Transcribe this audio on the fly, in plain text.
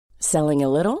Selling a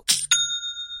little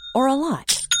or a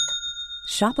lot?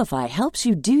 Shopify helps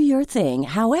you do your thing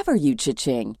however you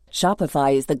cha-ching.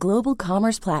 Shopify is the global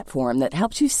commerce platform that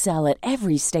helps you sell at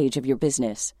every stage of your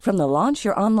business. From the launch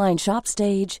your online shop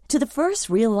stage to the first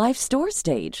real-life store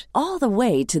stage, all the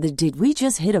way to the did we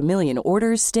just hit a million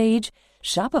orders stage.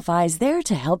 Shopify is there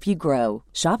to help you grow.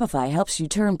 Shopify helps you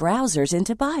turn browsers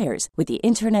into buyers with the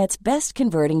internet's best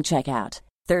converting checkout.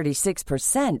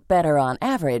 36% better on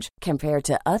average compared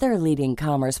to other leading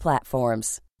commerce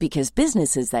platforms. Because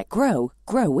businesses that grow,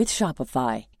 grow with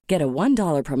Shopify. Get a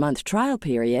 $1 per month trial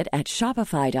period at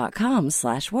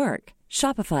shopify.com/work.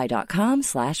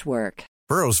 Shopify.com/work.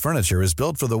 Burrow's furniture is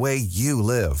built for the way you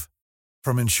live.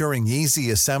 From ensuring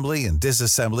easy assembly and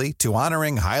disassembly to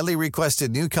honoring highly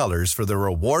requested new colors for their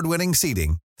award-winning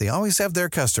seating, they always have their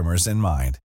customers in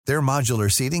mind. Their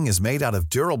modular seating is made out of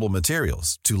durable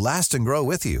materials to last and grow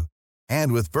with you.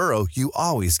 And with Burrow, you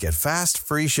always get fast,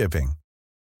 free shipping.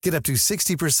 Get up to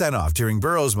 60% off during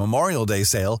Burrow's Memorial Day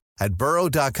sale at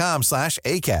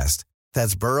burrow.com/ACAST.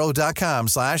 That's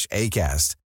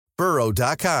burrow.com/ACAST.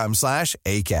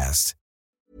 burrow.com/ACAST.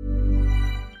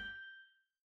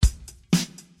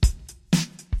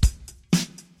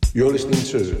 You're listening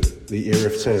to the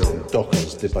Erith Town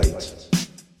Dockers Debate.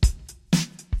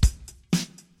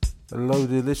 Hello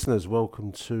dear listeners,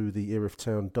 welcome to the Erith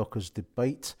Town Dockers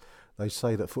Debate. They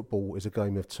say that football is a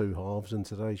game of two halves, and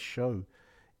today's show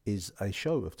is a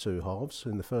show of two halves.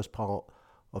 In the first part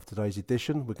of today's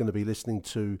edition, we're going to be listening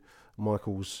to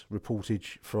Michael's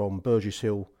reportage from Burgess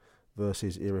Hill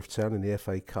versus Erith Town in the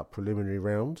FA Cup preliminary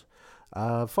round,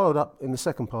 followed up in the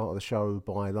second part of the show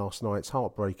by last night's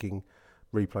heartbreaking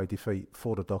replay defeat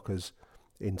for the Dockers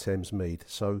in Thames Mead.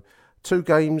 So two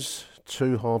games,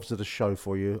 two halves of the show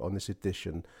for you on this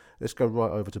edition. Let's go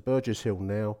right over to Burgess Hill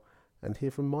now and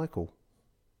hear from Michael.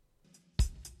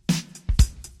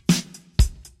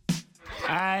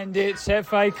 And it's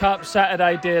FA Cup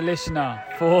Saturday, dear listener,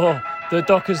 for the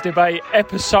Dockers Debate,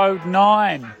 episode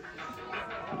 9.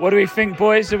 What do we think,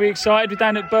 boys? Are we excited? We're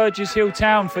down at Burgess Hill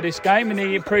Town for this game in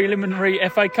the preliminary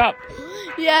FA Cup.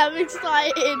 Yeah, I'm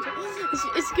excited.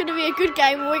 It's going to be a good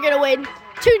game and we're going to win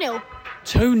 2-0.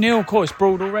 2-0, of course,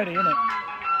 broad already, isn't it?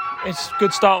 It's a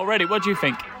good start already. What do you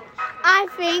think? I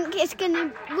think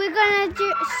we're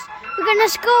gonna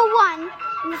score one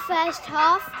in the first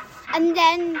half, and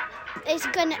then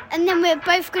we're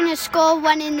both gonna score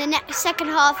one in the second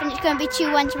half, and it's gonna be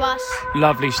 2-1 to us.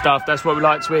 Lovely stuff. That's what we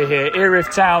like to hear here.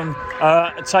 Erith Town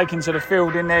taking to the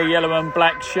field in their yellow and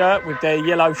black shirt with their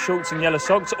yellow shorts and yellow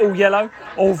socks, all yellow,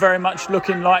 all very much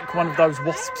looking like one of those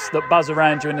wasps that buzz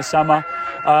around you in the summer.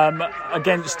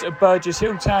 Against Burgess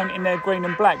Hill Town in their green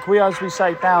and black. We, as we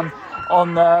say, down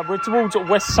on we're towards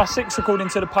West Sussex according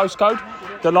to the postcode.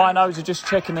 The Linos are just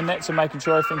checking the nets and making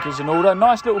sure everything is in order.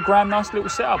 Nice little ground, nice little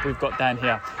setup we've got down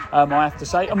here, I have to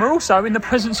say. And we're also in the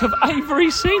presence of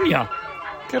Avery Senior.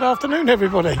 Good afternoon,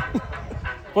 everybody.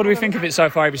 What do we think of it so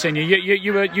far, Avery Senior?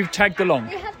 You've tagged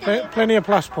along. Plenty of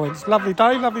plus points. Lovely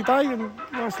day, and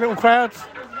nice little crowd.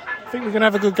 I think we're going to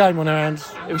have a good game on our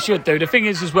hands. We should do. The thing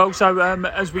is as well, so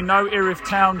as we know, Erith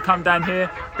Town come down here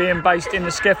being based in the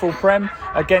Skeffel Prem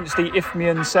against the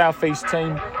Ifmian South East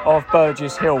team of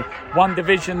Burgess Hill. One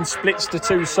division splits the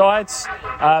two sides,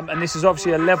 and this is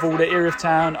obviously a level that Erith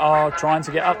Town are trying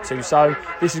to get up to. So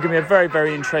this is going to be a very,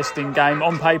 very interesting game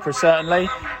on paper, certainly.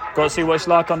 Got to see what it's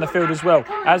like on the field as well.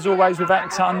 As always with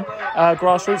Acton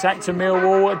Grassroots, Acton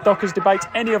Millwall, Dockers Debate,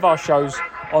 any of our shows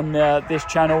on this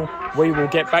channel, we will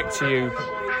get back to you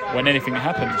when anything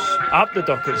happens. Up the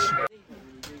Dockers.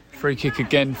 Free kick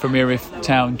again from Erith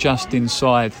Town just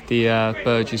inside the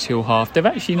Burgess Hill half. They've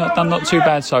actually done not too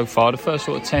bad so far. The first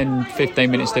sort of 10-15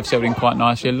 minutes they've settled in quite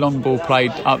nicely. A long ball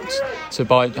played up to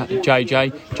by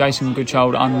JJ. Jason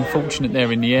Goodchild unfortunate there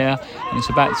in the air. And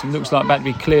it looks like about to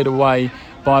be cleared away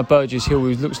by Burgess Hill,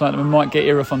 who looks like we might get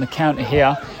Erith on the counter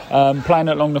here. Playing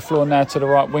it along the floor now to the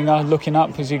right winger, looking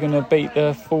up. Is he going to beat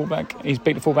the fullback? He's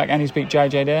beat the fullback and he's beat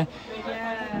JJ there.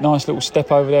 Nice little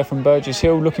step over there from Burgess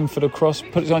Hill, looking for the cross,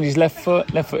 puts it on his left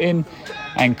foot in,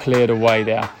 and cleared away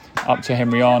there. Up to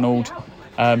Henry Arnold,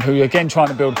 who again trying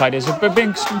to build play. There's a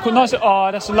big, nice. Oh,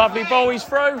 that's a lovely ball. He's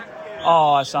through.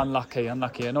 Oh, it's unlucky, an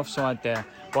offside there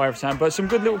by Erith Town, but some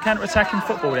good little counter-attacking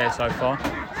football there so far.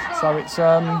 So it's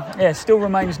still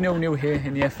remains 0-0 here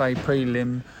in the FA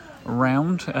prelim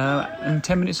round, and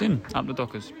 10 minutes in, up the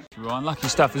Dockers. Unlucky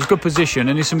stuff. It's a good position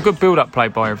and there's some good build-up play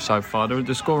by Erith so far.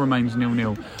 The score remains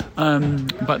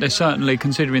 0-0, but they're certainly,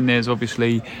 considering there's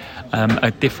obviously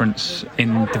a difference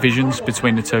in divisions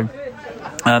between the two,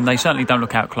 They certainly don't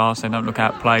look outclassed, they don't look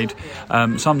outplayed.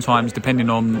 Sometimes, depending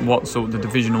on what sort of the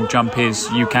divisional jump is,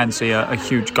 you can see a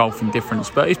huge golfing difference.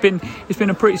 But it's been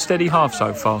a pretty steady half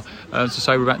so far. As I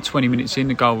say, we're about 20 minutes in,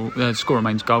 the score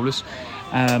remains goalless.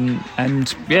 And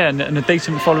a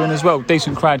decent following as well.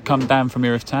 Decent crowd come down from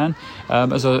Erith Town.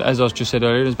 As I just said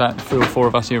earlier, there's about 3 or 4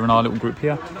 of us here in our little group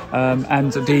here.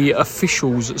 And the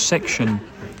officials section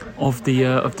of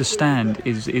the stand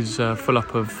is full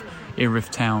up of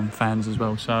Erith Town fans as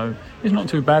well, so it's not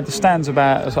too bad. The stand's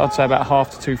I'd say about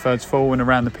half to 2/3 full, and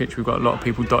around the pitch we've got a lot of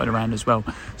people dotted around as well.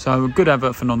 So a good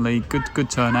advert for non-league, good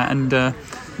turnout, and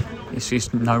it's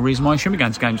just no reason why you shouldn't be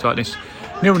going to games like this.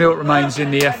 0-0 remains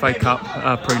in the FA Cup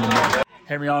prelim.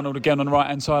 Henry Arnold again on the right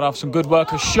hand side after some good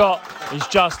work. A shot is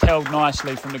just held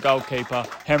nicely from the goalkeeper.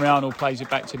 Henry Arnold plays it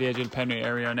back to the edge of the penalty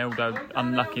area, and Eldo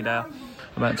unlucky there.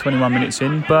 About 21 minutes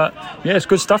in, but yeah, it's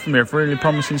good stuff from here. Really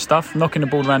promising stuff, knocking the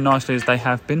ball around nicely as they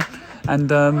have been,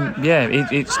 and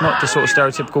it's not the sort of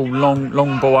stereotypical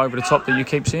long ball over the top that you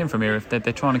keep seeing from here.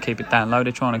 They're trying to keep it down low,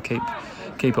 they're trying to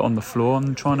keep it on the floor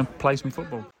and trying to play some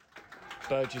football.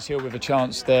 Burgess Hill with a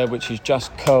chance there, which is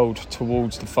just curled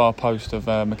towards the far post of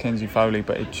Mackenzie Foley,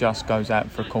 but it just goes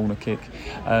out for a corner kick.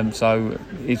 So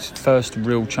his first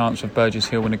real chance of Burgess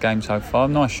Hill in the game so far.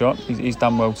 Nice shot. He's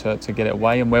done well to get it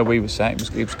away, and where we were sat,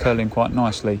 it was curling quite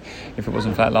nicely. If it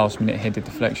wasn't for that last minute headed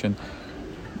deflection.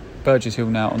 Burgess Hill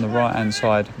now on the right hand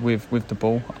side with the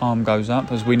ball. Arm goes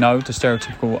up, as we know, the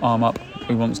stereotypical arm up.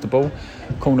 Who wants the ball?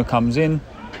 Corner comes in.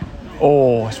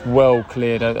 Oh, it's well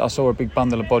cleared. I saw a big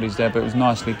bundle of bodies there, but it was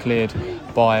nicely cleared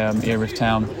by Erith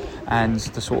Town, and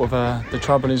the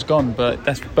trouble is gone. But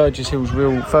that's Burgess Hill's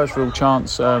first real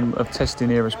chance of testing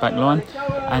Erith's back line,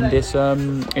 and it's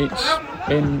been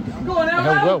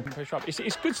held well.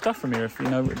 It's good stuff from Erith,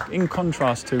 in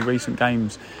contrast to recent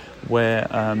games where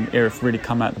Erith really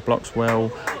come out the blocks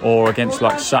well, or against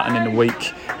like Sutton in the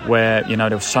week where there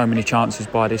were so many chances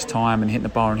by this time and hitting the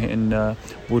bar and hitting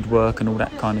woodwork and all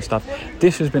that kind of stuff.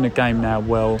 This has been a game now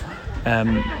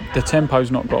the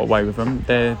tempo's not got away with them.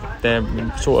 They're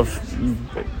sort of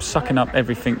sucking up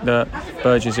everything that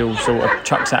Burgess Hill sort of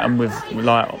chucks at them with,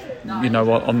 along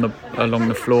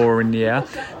the floor or in the air.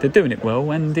 They're doing it well,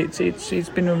 and it's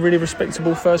been a really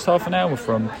respectable first half an hour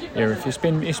from Erith.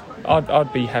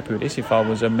 I'd be happy with this if I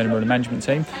was a member of the management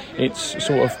team. It's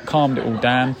sort of calmed it all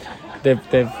down. They've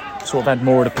sort of had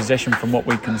more of the possession from what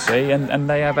we can see, and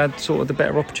they have had sort of the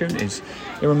better opportunities.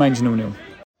 It remains 0-0.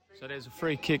 So there's a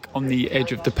free kick on the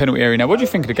edge of the penalty area. Now, what do you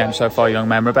think of the game so far, young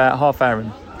man? We're about half hour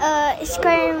in. It's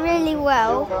going really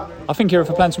well. I think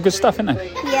Erith are playing some good stuff, aren't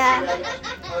they? Yeah.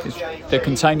 They're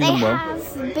containing them well.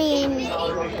 They have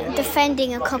been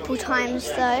defending a couple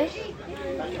times, though.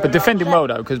 But defending well,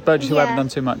 though, because Burgess Hill haven't done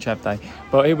too much, have they?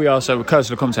 But here we are, so we're close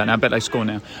to the contact now. I bet they score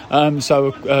now.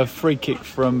 So a free kick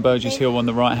from Burgess Hill on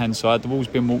the right-hand side. The ball's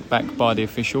been walked back by the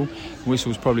official. The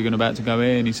whistle's probably about to go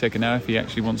in any second now if he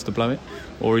actually wants to blow it.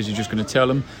 Or is he just going to tell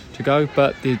them to go?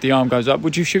 But the arm goes up.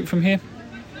 Would you shoot from here?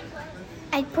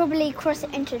 I'd probably cross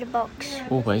it into the box.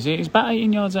 Always. He's about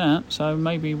 18 yards out, so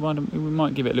maybe we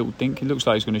might give it a little dink. It looks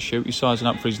like he's going to shoot. He's sizing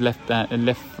up for his left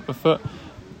foot.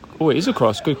 Oh, it is a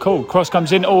cross. Good call. Cross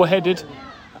comes in, all headed,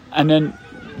 and then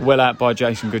well out by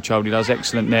Jason Goodchild. He does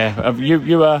excellent there.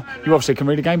 You obviously can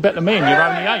read the game better than me, and you're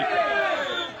only 8.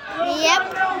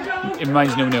 Yep. It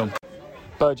remains 0-0.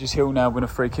 Burgess Hill now win a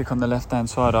free kick on the left-hand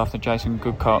side after Jason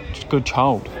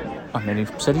Goodchild. I nearly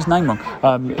said his name wrong.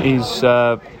 Is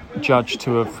judged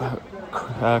to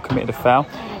have committed a foul.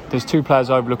 There's 2 players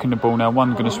overlooking the ball now.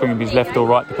 One going to swing with his left or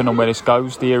right, depending on where this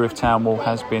goes. The Erith Town wall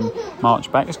has been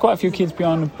marched back. There's quite a few kids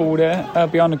behind the ball there,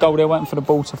 behind the goal there, waiting for the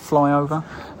ball to fly over.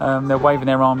 They're waving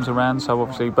their arms around, so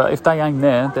obviously, but if they aim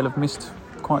there, they'll have missed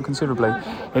quite considerably.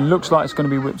 It looks like it's going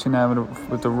to be whipped in now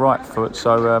with the right foot,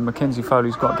 so Mackenzie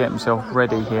Foley's got to get himself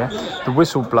ready here. The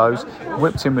whistle blows,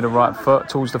 whipped in with the right foot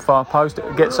towards the far post.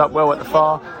 It gets up well at the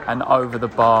far and over the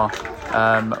bar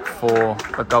for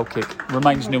a goal kick.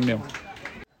 Remains 0-0.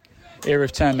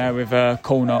 Erith Town now with a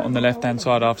corner on the left-hand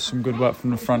side after some good work from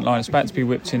the front line. It's about to be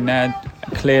whipped in now,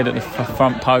 cleared at the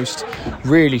front post.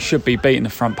 Really should be beating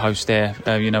the front post there,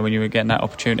 when you were getting that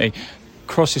opportunity.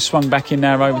 Cross is swung back in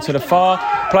now over to the far.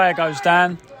 Player goes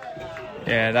down.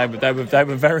 Yeah, they were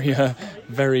very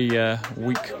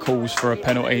weak calls for a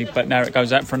penalty, but now it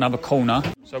goes out for another corner.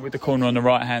 So with the corner on the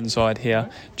right hand side here,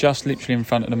 just literally in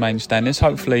front of the main stand. This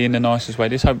hopefully in the nicest way.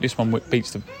 Hope this one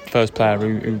beats the first player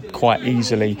who quite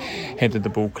easily headed the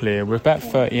ball clear. We're about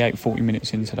 40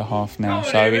 minutes into the half now,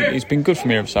 so it's been good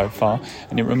from here so far,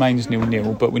 and it remains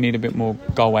 0-0. But we need a bit more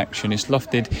goal action. It's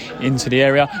lofted into the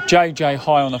area. JJ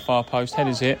high on the far post,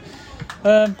 headers it.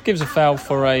 Gives a foul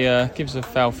for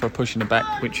a push in the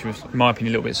back, which was, in my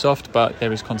opinion, a little bit soft, but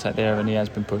there is contact there and he has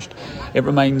been pushed. It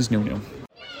remains 0-0.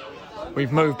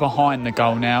 We've moved behind the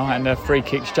goal now, and a free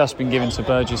kick's just been given to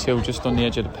Burgess Hill just on the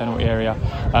edge of the penalty area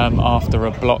after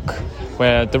a block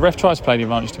where the ref tries to play the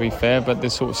advantage, to be fair, but the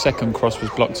sort of second cross was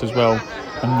blocked as well,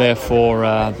 and therefore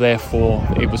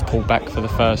it was pulled back for the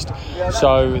first.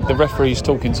 So the referee's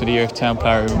talking to the Erith Town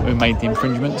player who made the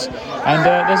infringements, and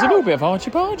there's a little bit of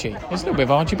argy-bargy. There's a little bit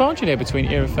of argy-bargy there between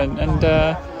Erith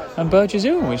and Burgess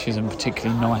Hill, which isn't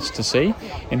particularly nice to see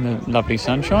in the lovely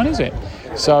sunshine, is it?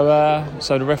 So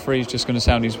the referee's just going to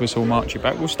sound his whistle, march it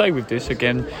back. We'll stay with this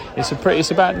again. It's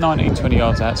about 19-20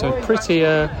 yards out, so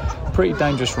pretty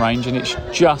dangerous range, and it's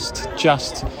just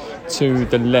to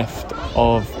the left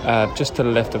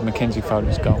of Mackenzie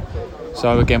Foley's goal.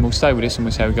 So again, we'll stay with this and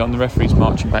we'll see how we go on. The referee's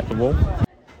marching back the wall.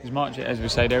 He's marching, as we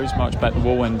say there, he's marched back the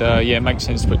wall, and it makes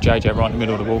sense to put JJ right in the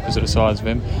middle of the wall because of the size of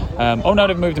him.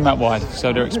 They've moved him out wide,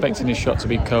 so they're expecting his shot to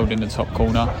be curled in the top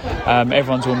corner.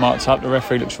 Everyone's all marked up, the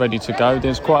referee looks ready to go.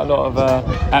 There's quite a lot of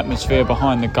atmosphere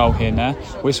behind the goal here now.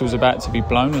 Whistle's about to be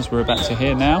blown, as we're about to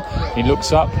hear now. He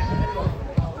looks up.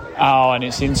 Oh, and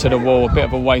it's into the wall, a bit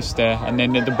of a waste there. And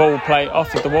then the ball play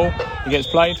off at the wall, it gets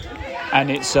played,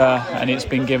 and it's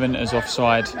been given as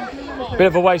offside. Bit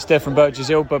of a waste there from Burgess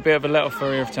Hill, but a bit of a let-off for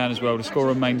Erith Town as well. The score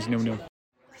remains 0-0.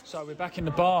 So we're back in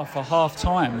the bar for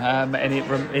half-time, and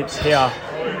it's here,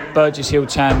 Burgess Hill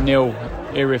Town 0,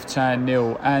 Erith Town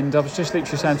 0. And I was just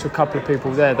literally saying to a couple of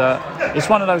people there that it's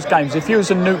one of those games, if you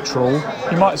was a neutral,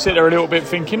 you might sit there a little bit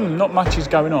thinking not much is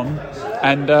going on,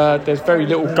 and there's very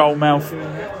little goalmouth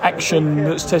action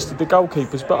that's tested the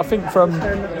goalkeepers. But I think from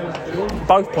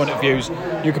both point of views,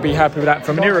 you could be happy with that.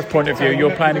 From an Erith point of view,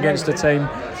 you're playing against a team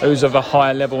who's of a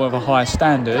higher level, of a higher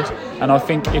standard, and I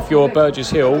think if you're Burgess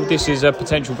Hill, this is a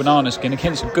potential banana skin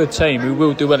against a good team who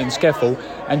will do well in Skeffel,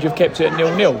 and you've kept it at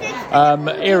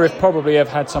 0-0. Erith probably have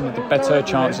had some of the better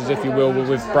chances, if you will,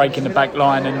 with breaking the back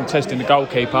line and testing the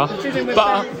goalkeeper,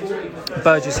 but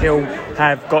Burgess Hill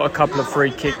have got a couple of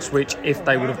free kicks which, if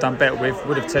they would have done better with,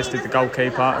 would have tested the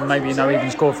goalkeeper, and maybe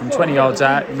even scored from 20 yards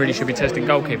out. Really should be testing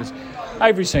goalkeepers.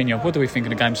 Avery Senior, what do we think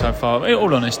of the game so far, in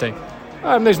all honesty?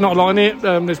 There's not a lot in it.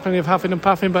 There's plenty of huffing and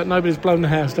puffing, but nobody's blown the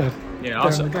house down. Yeah,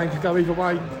 the game could go either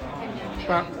way,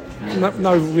 but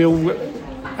no real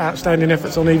outstanding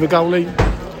efforts on either goalie.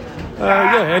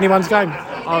 Anyone's game.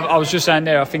 I was just saying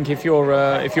there, I think if you're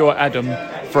Adam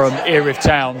from Erith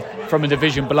Town, from a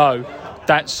division below,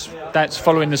 that's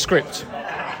following the script.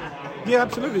 Yeah,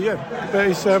 absolutely, yeah. But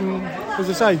it's,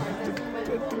 as I say,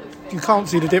 you can't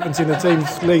see the difference in the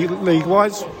teams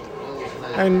league-wise.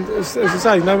 And as I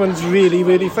say, no one's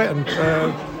really threatened.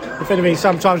 If anything,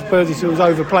 sometimes Burgess Hill's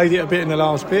overplayed it a bit in the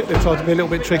last bit. They tried to be a little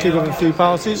bit tricky with a few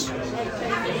passes.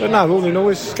 But no, all in all,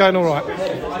 it's going all right.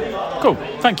 Cool,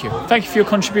 thank you. Thank you for your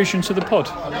contribution to the pod.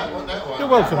 You're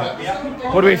welcome.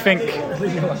 What do we think?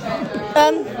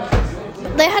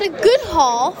 They had a good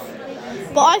half,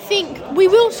 but I think we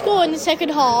will score in the second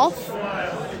half,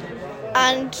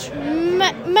 and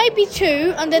maybe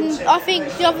two, and then I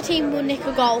think the other team will nick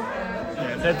a goal.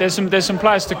 Yeah, there's some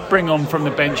players to bring on from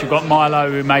the bench. You've got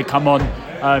Milo, who may come on.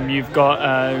 You've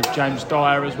got James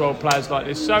Dyer as well, players like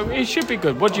this. So it should be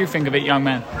good. What do you think of it, young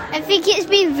man? I think it's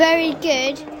been very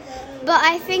good, but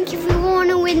I think if we want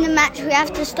to win the match, we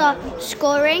have to start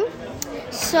scoring.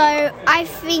 So I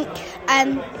think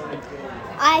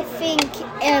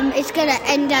it's going to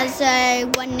end as a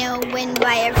 1-0 win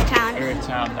by Erith Town. Erith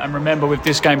Town. And remember, with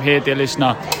this game here, dear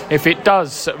listener, if it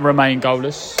does remain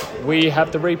goalless, we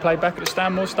have the replay back at the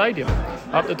Stanmore Stadium,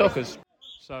 up the Dockers.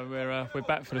 So we're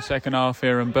back for the second half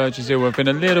here, and Burgess Hill have been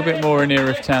a little bit more in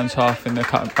Erith Town's half in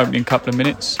the opening couple of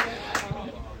minutes.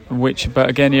 But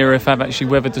again, Erith have actually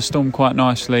weathered the storm quite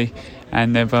nicely,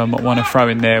 and they've won a throw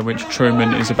in there, which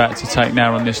Truman is about to take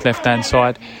now on this left-hand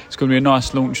side. It's going to be a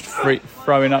nice launched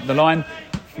throw-in up the line.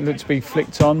 It looks to be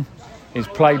flicked on. It's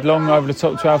played long over the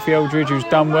top to Alfie Eldridge, who's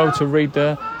done well to read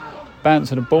the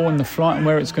bounce of the ball and the flight and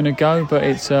where it's going to go, but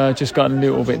it's just got a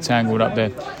little bit tangled up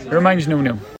there. It remains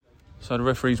 0-0. So the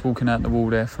referee's walking out the wall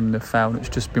there from the foul that's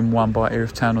just been won by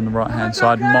Erith Town on the right-hand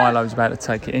side. Milo's about to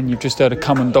take it in. You've just heard a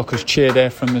Come on Dockers cheer there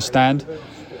from the stand.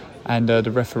 And the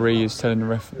referee is telling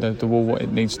the wall what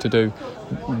it needs to do.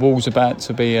 The wall's about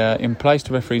to be in place.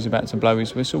 The referee's about to blow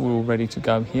his whistle. We're all ready to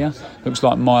go here. Looks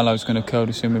like Milo's going to curl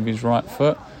this in with his right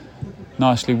foot.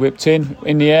 Nicely whipped in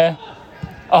the air.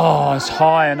 Oh, it's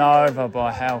high and over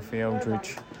by Alfie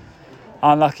Eldridge.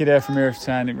 Unlucky there from Erith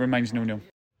Town. It remains 0-0.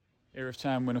 Erith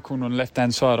Town win a corner on the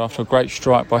left-hand side after a great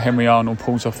strike by Henry Arnold,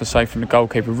 pulls off the save from the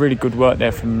goalkeeper. Really good work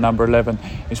there from number 11.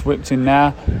 It's whipped in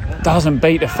now. Doesn't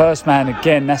beat the first man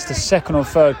again. That's the second or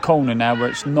third corner now where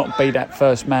it's not beat that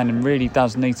first man and really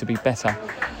does need to be better.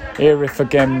 Erith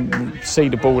again see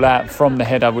the ball out from the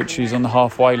header, which is on the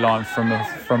halfway line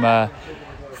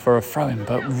for a throw-in,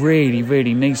 but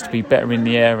really needs to be better in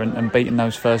the air and beating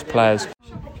those first players.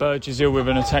 Burgess Hill with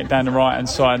an attack down the right-hand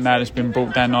side now that's been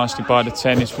brought down nicely by the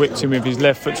 10. It's whipped in with his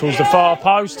left foot towards the far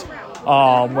post.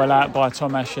 Oh, well out by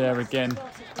Tom Ash there again.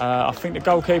 I think the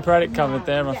goalkeeper had it covered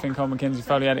there. I think Mackenzie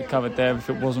Foley had it covered there if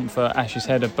it wasn't for Ash's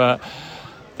header, but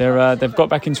they've got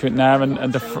back into it now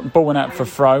and the ball went out for a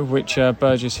throw, which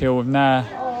Burgess Hill have now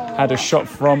had a shot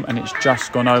from, and it's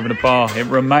just gone over the bar. It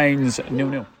remains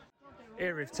 0-0.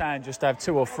 Erith Town just have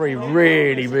 2 or 3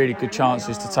 really good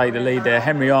chances to take the lead there.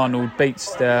 Henry Arnold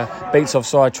beats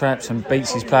offside traps and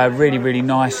beats his player really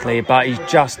nicely, but he's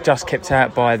just kept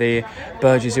out by the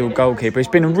Burgess Hill goalkeeper. It's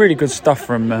been really good stuff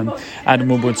from Adam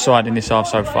Woodward's side in this half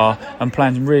so far, and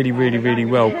playing really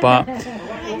well, but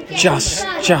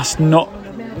just not.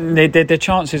 Their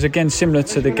chances, again, similar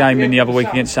to the game in the other week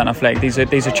against St Athletic. These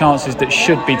are chances that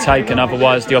should be taken,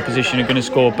 otherwise the opposition are going to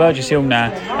score. Burgess Hill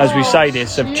now, as we say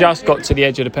this, have just got to the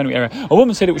edge of the penalty area. A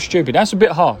woman said it was stupid. That's a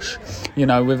bit harsh,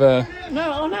 with a... No,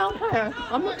 on our player.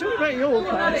 I'm not talking about your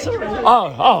player, sorry.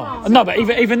 Oh, no, but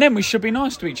even then we should be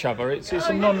nice to each other. It's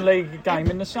a non-league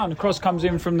game in the sun. The cross comes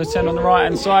in from the 10 on the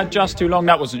right-hand side, just too long.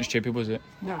 That wasn't stupid, was it?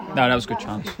 No, that was a good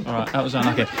chance. All right, that was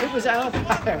unlucky. It was our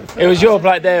player. It was your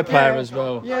player, their player as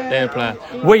well. Yeah. Their player.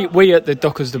 We at the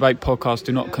Dockers Debate podcast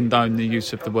do not condone the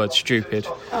use of the word stupid.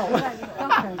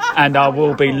 Oh. And I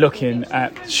will be looking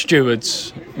at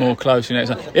stewards more closely next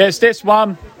time. Yes, this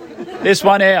one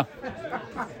here.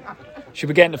 Should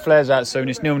be getting the flares out soon.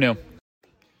 It's 0-0.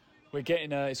 We're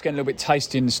getting it's getting a little bit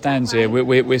tasty in the stands here.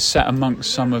 We're sat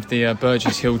amongst some of the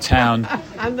Burgess Hill Town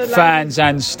fans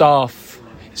and staff.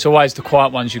 It's always the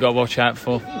quiet ones you've got to watch out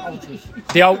for.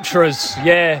 The ultras,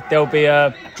 yeah, there'll be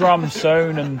a drum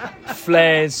soon and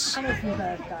flares.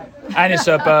 And it's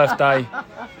her birthday.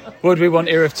 Would we want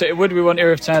Erith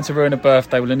Town to ruin a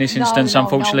birthday? Well, in this instance,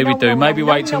 unfortunately, we do. Maybe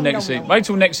wait till next season. Wait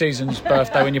till next season's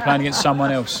birthday when you're playing against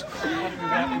someone else.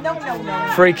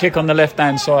 Free kick on the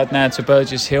left-hand side now to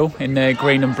Burgess Hill in their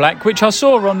green and black, which I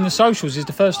saw on the socials is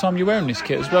the first time you're wearing this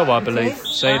kit as well, I believe.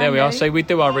 See, there we are. See, we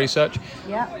do our research.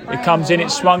 It comes in,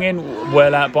 it's swung in,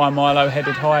 well out by Milo,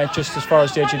 headed high just as far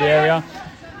as the edge of the area.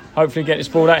 Hopefully get this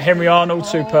ball out. Henry Arnold,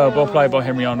 superb. Well played by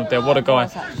Henry Arnold there. What a guy.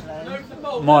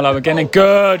 Milo again, and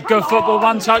good football,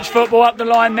 one-touch football up the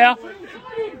line now.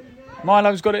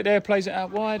 Milo's got it there, plays it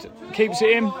out wide, keeps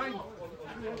it in.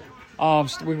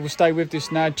 We will stay with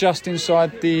this now, just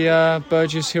inside the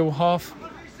Burgess Hill half.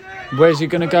 Where's he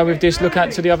going to go with this? Look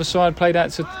out to the other side, played out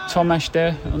to Tom Ash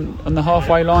there on the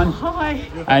halfway line.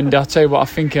 And I'll tell you what, I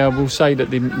think we'll say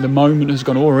that the moment has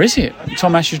gone, or is it?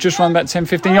 Tom Ash has just run about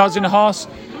 10-15 yards in the half.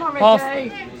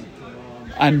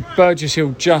 And Burgess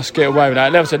Hill just get away with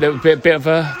that. That was a little bit of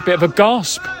a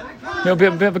gasp. A little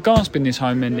bit of a gasp in this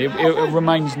home end. It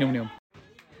remains 0-0.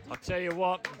 I'll tell you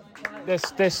what,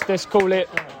 let's call it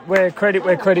where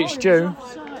credit's due.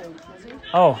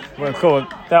 Oh, well, cool.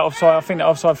 That offside. I think that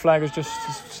offside flag has just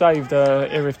saved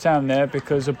Erith Town there,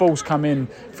 because the ball's come in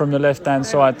from the left-hand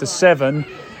side to 7.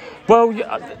 Well, do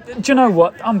you know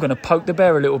what? I'm going to poke the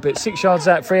bear a little bit. 6 yards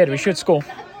out, free header. We should score.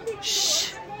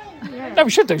 Shh. No, we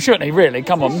should do, shouldn't he? Really?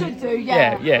 Come on.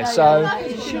 Yeah. So,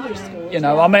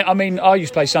 I mean, I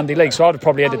used to play Sunday League, so I'd have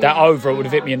probably headed that over. It would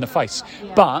have hit me in the face.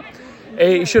 But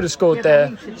he should have scored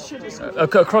there. A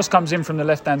cross comes in from the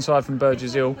left-hand side from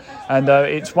Burgess Hill, and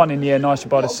it's one in the air nicely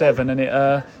by the 7, and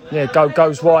it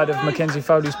goes wide of Mackenzie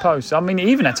Foley's post. I mean,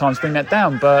 he even had time to bring that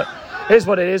down, but here's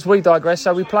what it is. We digress,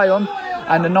 so we play on,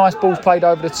 and the nice ball's played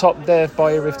over the top there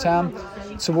by Erith Town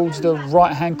towards the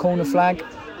right-hand corner flag.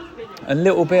 A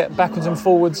little bit backwards and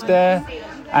forwards there,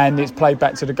 and it's played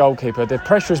back to the goalkeeper. The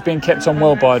pressure is being kept on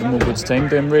well by the Woodward's team,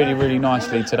 doing really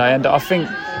nicely today. And I think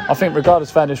regardless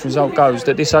of how this result goes,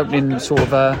 that this opening of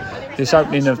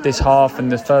this half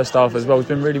and the first half as well has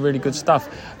been really good stuff.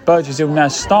 Burgess Hill now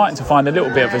starting to find a little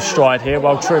bit of a stride here,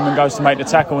 while Truman goes to make the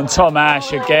tackle, and Tom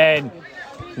Ash again.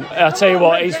 I'll tell you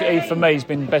what, for me, he's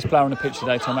been the best player on the pitch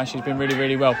today. Tom Ash has been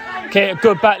really well.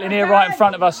 Good battling here right in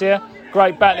front of us here.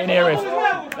 Great battling here.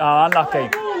 Unlucky.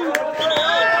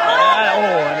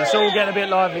 And it's all getting a bit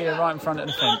lively here right in front of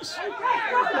the fence.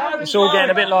 It's all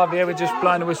getting a bit lively here. We're just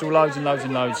blowing the whistle loads.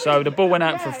 So the ball went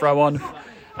out for a throw on,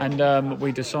 and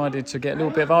we decided to get a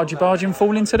little bit of argy-bargy and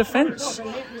fall into the fence.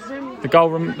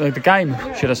 The game,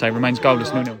 should I say, remains goalless,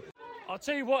 0-0. I'll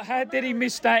tell you what, how did he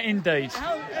miss that indeed?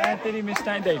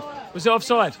 Was it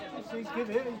offside?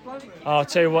 I'll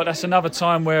tell you what, that's another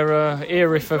time where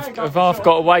Erith have half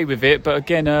got away with it, but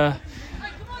again, do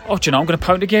you know, I'm going to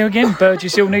poke the gear again.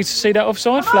 Burgess Hill needs to see that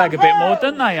offside flag a bit more,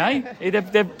 don't they,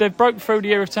 eh? They've broke through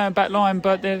the Erith Town back line,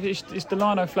 but it's the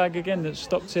lino flag again that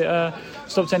stopped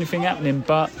anything happening.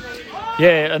 But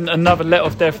yeah, another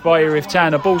let-off death by Erith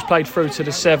Town. The ball's played through to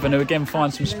the 7, who again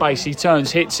finds some space. He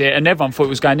turns, hits it, and everyone thought it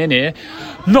was going in here.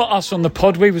 Not us on the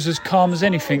pod, we was as calm as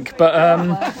anything, but...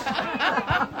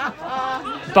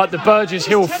 But the Burgess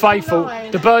Hill faithful,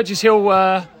 the Burgess Hill,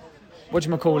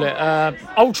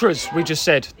 ultras, we just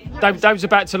said, they was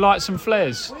about to light some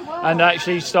flares and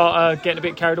actually start getting a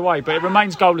bit carried away. But it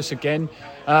remains goalless again.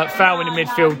 Foul in the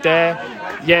midfield there.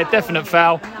 Yeah, definite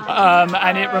foul.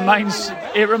 And it remains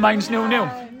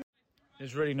 0-0.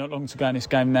 There's really not long to go in this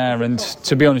game now, and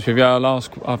to be honest with you,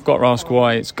 I've got to ask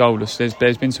why it's goalless.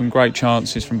 There's been some great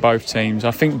chances from both teams.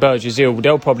 I think Burgess Hill,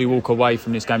 they'll probably walk away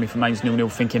from this game if it remains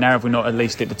 0-0 thinking, how have we not at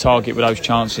least hit the target with those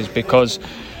chances? Because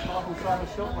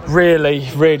really,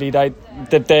 they're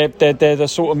the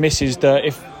sort of misses that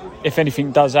if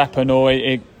anything does happen or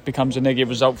it becomes a negative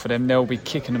result for them, they'll be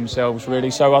kicking themselves,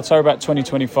 really. So I'll say about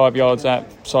 20-25 yards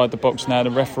outside the box now. The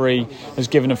referee has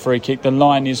given a free kick. The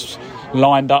line is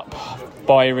lined up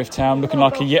by Erith Town, looking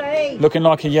like a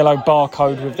yellow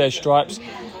barcode with their stripes.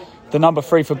 The number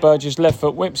 3 for Burgess, left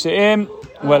foot whips it in.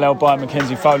 Well held by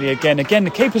Mackenzie Foley again. Again,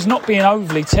 the keeper's not being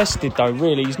overly tested though,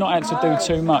 really. He's not had to do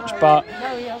too much, but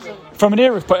from an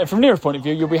Erith point of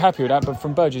view, you'll be happy with that. But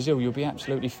from Burgess Hill, you'll be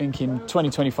absolutely thinking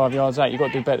 20-25 yards out, you've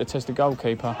got to do better to test the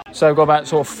goalkeeper. So we've got about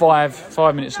sort of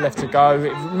five minutes left to go.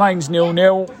 It remains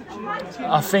 0-0.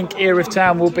 I think Erith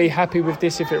Town will be happy with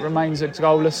this if it remains at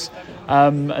goalless.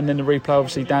 And then the replay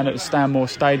obviously down at the Stanmore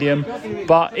Stadium.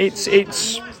 But it's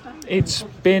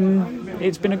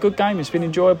been a good game. It's been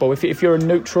enjoyable. If you're a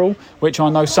neutral, which I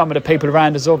know some of the people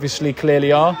around us obviously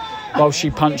clearly are, while she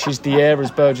punches the air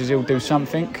as Burgess Hill do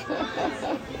something.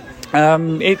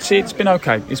 It's been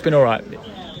okay. It's been all right.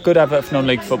 Good advert for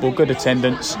non-league football. Good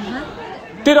attendance.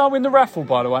 Did I win the raffle,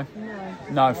 by the way?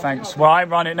 No, thanks. Well, I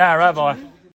ain't run it now, have I?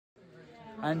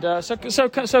 And so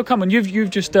come on,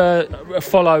 you've just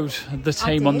followed the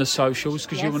team on the socials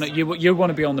because you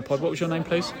want to be on the pod. What was your name,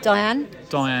 please? Diane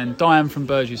from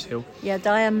Burgess Hill. Yeah,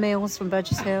 Diane Mills from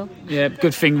Burgess Hill. Yeah,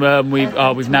 good thing we've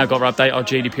now got to update our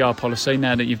GDPR policy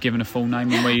now that you've given a full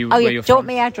name and where you're from. Do you want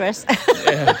my address?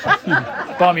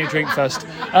 Yeah. Buy me a drink first.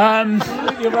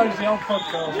 You're running the old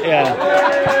podcast. Yeah.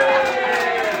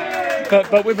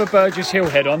 But with a Burgess Hill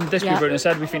head on, let's be real,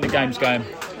 how do we think the game's going?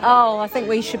 Oh, I think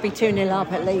we should be 2-0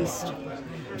 up at least.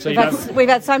 So we've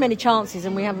had so many chances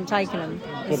and we haven't taken them.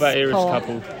 What about Erith's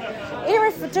couple?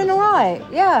 Erith are doing all right,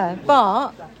 yeah,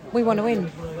 but we want to win.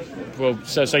 Well,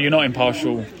 so you're not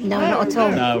impartial? No, not at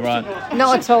all. No, right.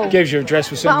 Not at all. Gives you a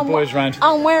dress with some boys round.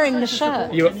 I'm wearing the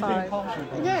shirt. Yeah,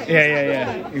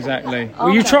 exactly. Okay.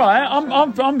 Well, you try it.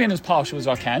 I'm being as partial as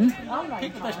I can.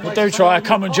 But do try it.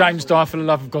 Come on, James Dyer, for the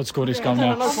love of God, score this goal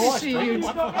now.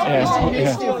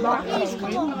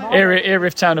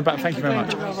 Erith Town about. Thank you very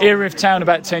much. Erith Town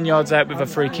about 10 yards out with a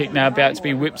free kick now, about to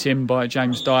be whipped in by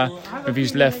James Dyer with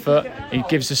his left foot. He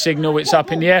gives the signal. It's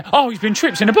up in the air. Oh, he's been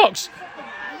tripped in the box.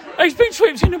 He's been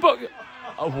tripped in the box.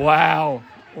 Oh, wow.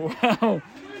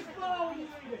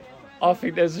 I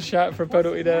think there's a shout for a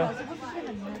penalty there.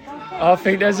 I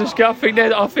think there's a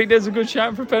good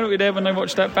shout for a penalty there when they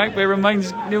watch that back, but it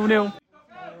remains 0-0.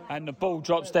 And the ball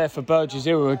drops there for Burgess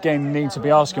Hill, who again need to be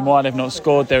asking why they've not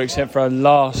scored there, except for a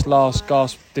last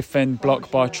gasp defend block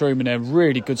by Truman there.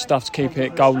 Really good stuff to keep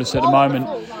it goalless at the moment.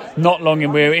 Not long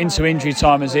and we're into injury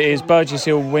time as it is. Burgess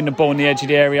Hill win the ball on the edge of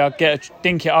the area,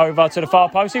 dink it over to the far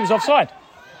post. He was offside.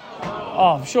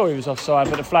 Oh, I'm sure he was offside,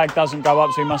 but the flag doesn't go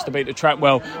up, so he must have beat the trap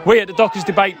well. We at the Dockers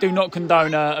Debate do not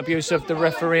condone abuse of the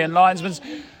referee and linesmen.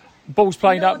 Ball's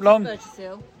played up long. Not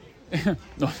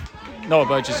at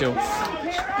Burgess Hill.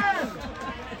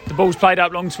 The ball's played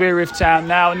up long to Erith Town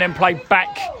now and then played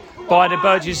back by the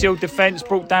Burgess Hill defence.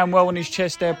 Brought down well on his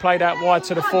chest there, played out wide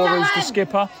to the 4, who's the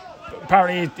skipper.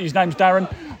 Apparently his name's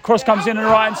Darren. Cross comes in on the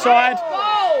right hand side.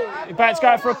 He's about to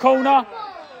go for a corner.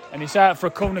 And he's out for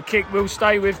a corner kick. We'll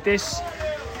stay with this.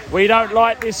 We don't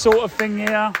like this sort of thing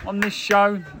here on this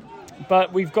show,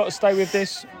 but we've got to stay with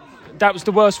this. That was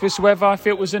the worst whistle ever. I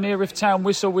feel it was an Erith Town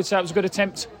whistle, which that was a good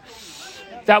attempt.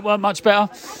 That weren't much better,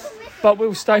 but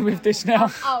we'll stay with this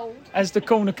now. As the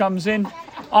corner comes in,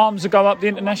 arms will go up, the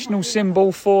international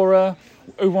symbol for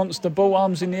who wants the ball,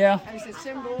 arms in the air. It's a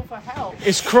symbol for help.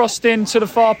 It's crossed in to the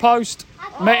far post,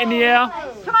 met in the air,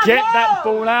 get that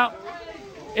ball out.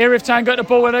 Erith Town got the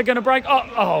ball and they're going to break.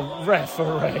 Oh,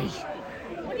 referee.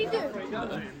 What are you doing?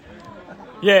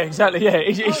 Yeah, exactly. Yeah,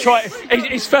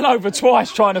 he's fell over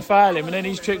twice trying to foul him, and then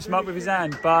he's tripped him up with his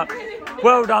hand. But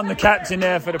well done, the captain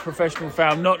there for the professional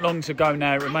foul. Not long to go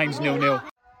now. It remains 0-0.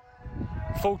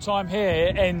 Full time here.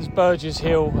 It ends Burgess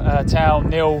Hill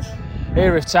Town 0,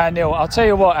 Erith Town 0. I'll tell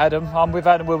you what, Adam. I'm with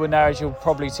Adam Wilbur now, as you'll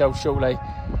probably tell shortly.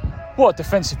 What a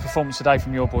defensive performance today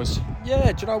from your boys.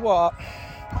 Yeah, do you know what?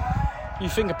 You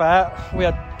think about it, we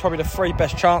had probably the 3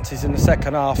 best chances in the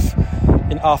second half.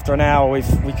 After an hour, we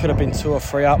could have been 2 or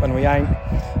 3 up, and we ain't.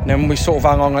 And then we sort of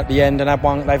hung on at the end and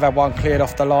they've had one cleared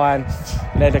off the line,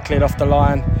 Leather cleared off the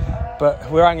line. But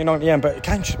we're hanging on at the end. But the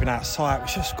game should have been out of sight. We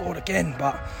should have scored again.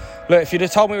 But look, if you'd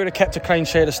have told me we would have kept a clean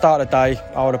sheet at the start of the day,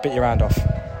 I would have bit your hand off.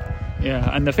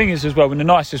 Yeah, and the thing is as well, in the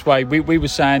nicest way, we were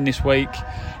saying this week,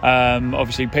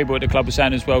 obviously people at the club were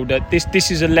saying as well, that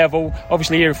this is a level,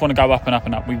 obviously Erith want to go up and up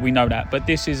and up, we know that, but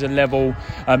this is a level,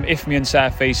 Ifmi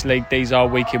South East League, these are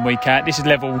week in, week out, this is a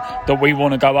level that we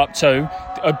want to go up to,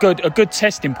 a good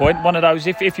testing point, one of those,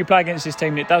 if you play against this team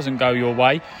and it doesn't go your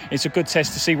way, it's a good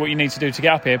test to see what you need to do to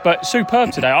get up here. But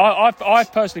superb today. I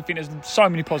personally think there's so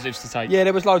many positives to take. Yeah,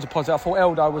 there was loads of positives. I thought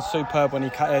Eldo was superb when he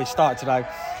started today.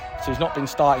 So he's not been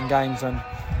starting games, and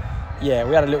yeah,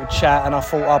 we had a little chat, and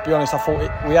I'll be honest,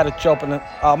 we had a job, and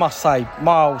I must say,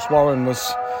 Miles Warren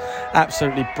was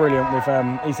absolutely brilliant with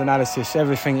his analysis.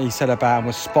 Everything he said about him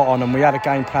was spot on, and we had a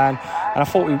game plan, and I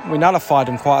thought we nullified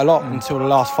him quite a lot until the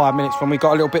last 5 minutes when we got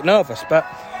a little bit nervous. But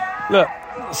look,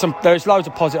 there's loads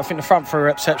of positive. I think the front three were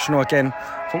exceptional again.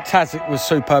 I thought Tazic was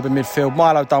superb in midfield.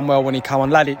 Milo done well when he came on.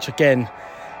 Ladic again.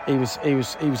 He was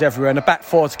everywhere. And the back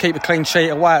four to keep a clean sheet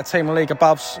away at Team League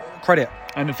above's credit.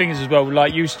 And the thing is as well,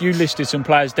 like you listed some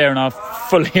players there, and I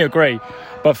fully agree.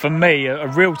 But for me,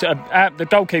 the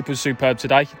goalkeeper was superb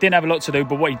today. He didn't have a lot to do,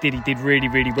 but what he did really,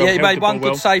 really well. Yeah, he made one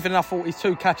good save, and I thought his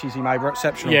 2 catches he made were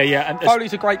exceptional. Yeah. And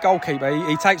Foley's a great goalkeeper.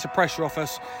 He takes the pressure off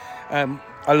us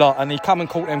a lot, and he come and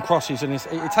caught them crosses, and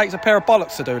it takes a pair of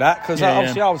bollocks to do that, because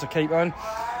obviously I was a keeper, and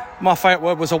my favourite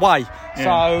word was away. Yeah.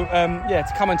 So,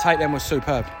 to come and take them was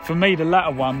superb. For me, the latter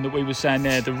one that we were saying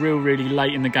there, the really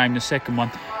late in the game, the second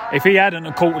one, if he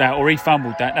hadn't caught that or he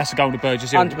fumbled that, that's a goal to Burgess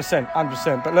Hill.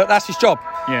 100%. But look, that's his job.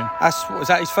 Yeah. Was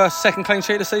that his second clean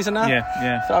sheet of the season now?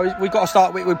 Yeah. So we've got to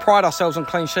start. We pride ourselves on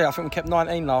clean sheet. I think we kept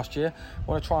 19 last year.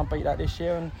 Want to try and beat that this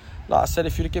year. And like I said,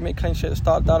 if you'd have given me a clean sheet at the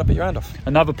start, I'd beat your hand off.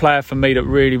 Another player for me that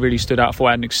really stood out for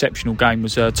had an exceptional game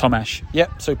was Tom Ash.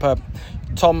 Yep, superb.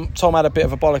 Tom had a bit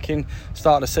of a bollocking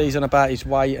start of the season about his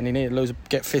weight, and he needed to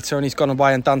get fitter, and he's gone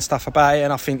away and done stuff about it,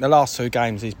 and I think the last 2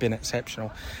 games he's been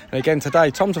exceptional. And again today,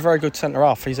 Tom's a very good centre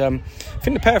half. He's I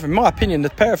think the pair of them, in my opinion, the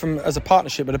pair of them as a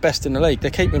partnership are the best in the league.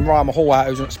 They're keeping Ryan Hall out,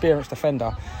 who's an experienced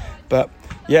defender, but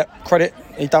yeah, credit,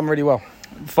 he done really well.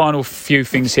 Final few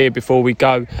things here before we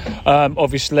go.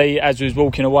 Obviously, as we was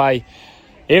walking away,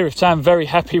 Erith Town very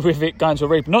happy with it going to a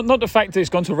replay. Not the fact that it's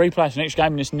gone to a replay next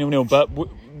game and it's 0-0, but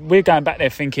we're going back there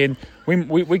thinking we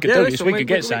could do this. We could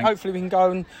get something. Hopefully we can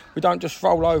go, and we don't just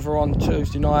roll over on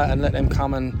Tuesday night and let them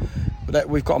come, and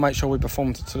we've got to make sure we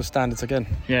perform to the standards again.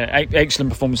 Yeah,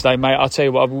 excellent performance today, mate. I'll tell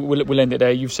you what, we'll end it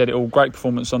there. You've said it all. Great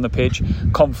performance on the pitch.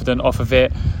 Confident off of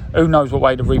it. Who knows what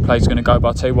way the replay is going to go, but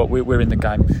I'll tell you what, we're in the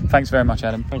game. Thanks very much,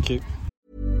 Adam. Thank you.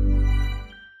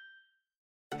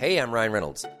 Hey, I'm Ryan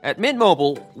Reynolds. At Mint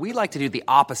Mobile, we like to do the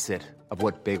opposite of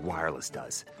what Big Wireless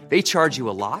does. They charge you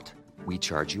a lot, we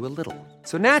charge you a little.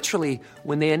 So naturally,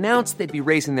 when they announced they'd be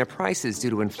raising their prices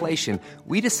due to inflation,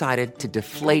 we decided to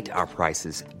deflate our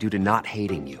prices due to not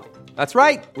hating you. That's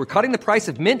right. We're cutting the price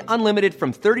of Mint Unlimited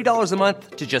from $30 a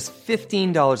month to just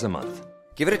 $15 a month.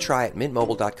 Give it a try at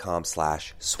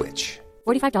mintmobile.com/switch.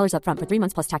 $45 up front for 3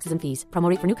 months plus taxes and fees. Promo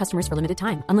rate for new customers for limited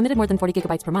time. Unlimited more than 40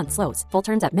 gigabytes per month. Slows full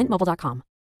terms at mintmobile.com.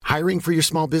 Hiring for your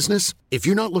small business? If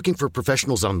you're not looking for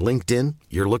professionals on LinkedIn,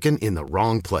 you're looking in the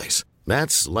wrong place.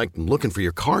 That's like looking for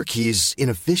your car keys in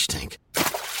a fish tank.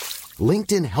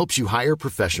 LinkedIn helps you hire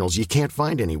professionals you can't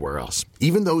find anywhere else,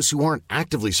 even those who aren't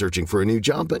actively searching for a new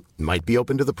job but might be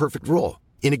open to the perfect role.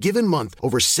 In a given month,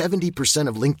 over 70%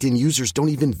 of LinkedIn users don't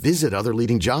even visit other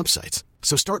leading job sites.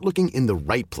 So start looking in the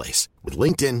right place. With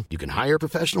LinkedIn, you can hire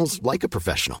professionals like a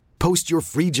professional. Post your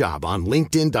free job on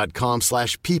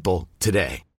linkedin.com/people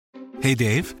today. Hey,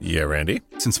 Dave. Yeah, Randy.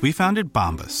 Since we founded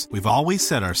Bombas, we've always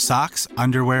said our socks,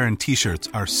 underwear, and T-shirts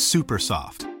are super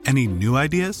soft. Any new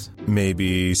ideas?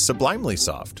 Maybe sublimely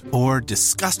soft. Or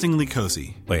disgustingly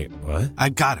cozy. Wait, what? I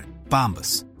got it.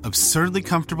 Bombas. Absurdly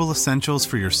comfortable essentials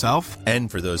for yourself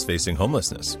and for those facing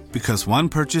homelessness. Because one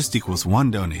purchased equals one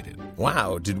donated.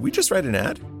 Wow, did we just write an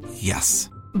ad? Yes.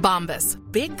 Bombas.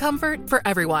 Big comfort for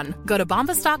everyone. Go to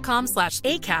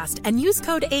bombas.com/ACAST and use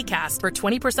code ACAST for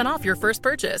 20% off your first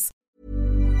purchase.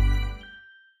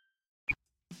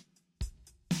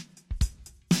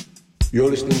 You're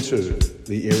listening to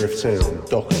the Erith Town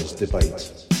Dockers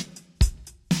Debate.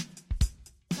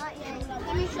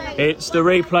 It's the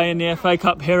replay in the FA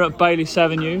Cup here at Bayliss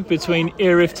Avenue between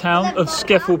Erith Town of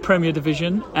Skeffel Premier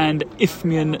Division and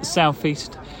Ifmian South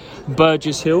East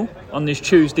Burgess Hill on this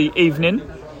Tuesday evening.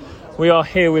 We are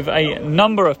here with a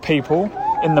number of people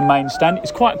in the main stand.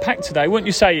 It's quite packed today, wouldn't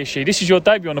you say, Ishi? This is your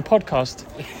debut on the podcast.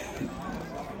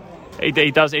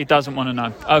 He doesn't want to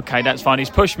know. Okay, that's fine.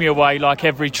 He's pushed me away like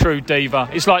every true diva.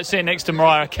 It's like sitting next to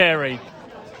Mariah Carey,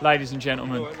 ladies and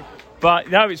gentlemen.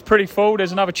 But no, it's pretty full.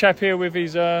 There's another chap here with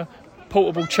his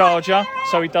portable charger,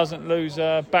 so he doesn't lose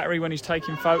battery when he's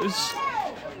taking photos.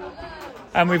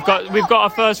 And we've got our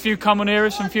first few come on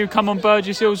Erith and few come on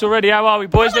Burgess Hills already. How are we,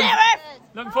 boys?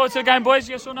 Looking forward to the game, boys.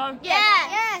 Yes or no?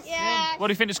 Yes. What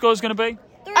do you think the score's going to be?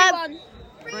 3-1.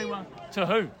 3-1. To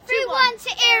who? 3-1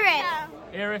 to Erith.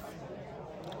 Erith.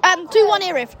 2-1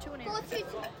 Erith.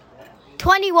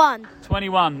 21.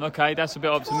 21. Okay, that's a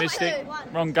bit optimistic.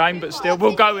 Wrong game, but still,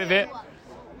 we'll go with it.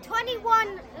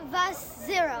 21 versus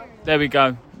 0. There we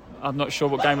go. I'm not sure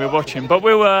what game we're watching, but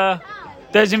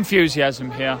there's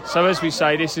enthusiasm here. So as we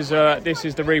say, this is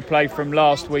the replay from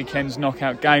last weekend's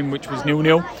knockout game, which was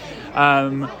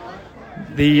 0-0.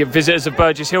 The visitors of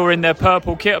Burgess Hill were in their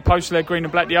purple kit, opposed to their green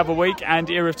and black the other week, and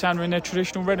Erith Town were in their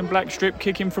traditional red and black strip,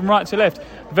 kicking from right to left.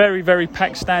 Very, very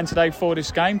packed stand today for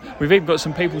this game. We've even got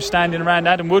some people standing around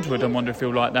Adam Woodward. I wonder if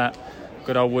he'll like that.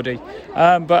 Good old Woody.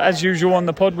 But as usual on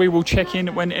the pod, we will check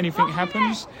in when anything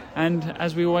happens, and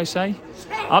as we always say,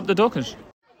 up the Dockers.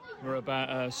 We're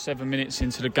about 7 minutes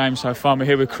into the game so far. We're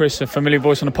here with Chris, a familiar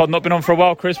voice on the pod. Not been on for a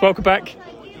while, Chris. Welcome back.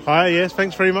 Hi, yes,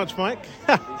 thanks very much, Mike.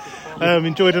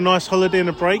 Enjoyed a nice holiday and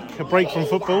a break from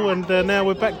football, and now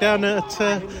we're back down at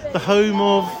the home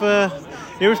of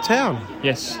Erith Town.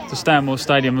 Yes, the Stanmore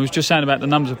Stadium. I was just saying about the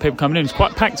numbers of people coming in. It's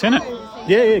quite packed, isn't it?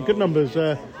 Yeah, good numbers.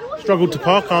 Struggled to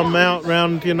park. I'm out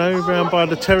round by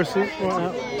the terraces,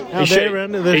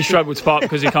 He struggled to park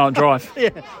because he can't drive. Yeah,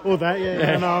 all that.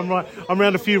 Yeah. No, I'm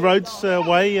round a few roads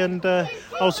away, and I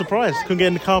was surprised. Couldn't get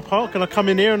in the car park, and I come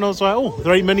in here and I was like, oh,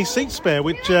 there ain't many seats spare,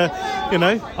 which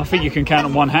I think you can count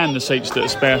on one hand the seats that are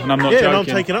spare, and I'm not joking. Yeah, and I'm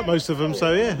taking up most of them,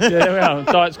 so yeah. Yeah, there we are.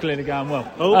 Diet's clearly going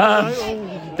well.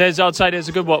 I'd say there's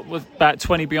a good about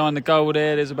 20 behind the goal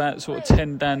there. There's about sort of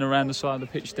 10 down around the side of the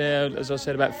pitch there. As I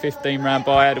said, about 15 round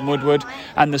by Adam Woodward,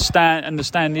 and the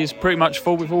stand is pretty much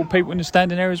full with all people in the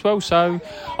stand in there as well. So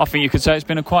I think you could say it's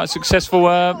been a quite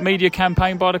successful media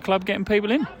campaign by the club getting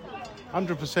people in.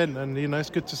 100%, and it's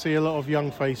good to see a lot of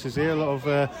young faces here, a lot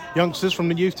of youngsters from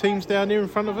the youth teams down here in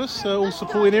front of us, all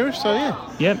supporting Erith. So yeah.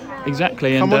 Yep,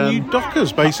 exactly. Come on, you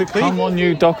Dockers, basically. Come on,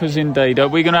 you Dockers, indeed.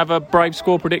 We're going to have a brave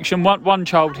score prediction. One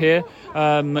child here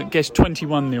guessed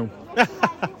 21-0.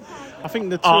 I think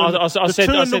the 2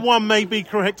 and the 1 may be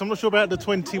correct. I'm not sure about the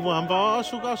 21, but I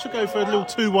should go for a little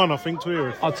 2-1. I think to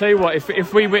Erith. I'll tell you what.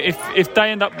 If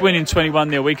they end up winning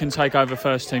 21-0, we can take over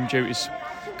first team duties,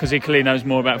 because he clearly knows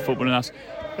more about football than us.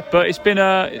 But it's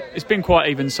been quite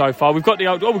even so far. We've got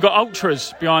we've got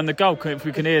ultras behind the goal, if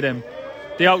we can hear them.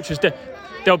 The ultras,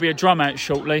 there'll be a drum out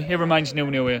shortly. It remains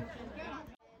 0-0 here.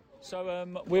 So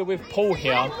we're with Paul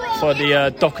here for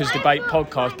the Dockers Debate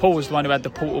podcast. Paul was the one who had the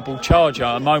portable charger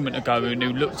a moment ago and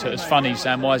who looked at us funny,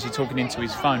 saying, why is he talking into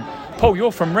his phone? Paul,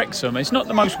 you're from Wrexham. It's not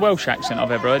the most Welsh accent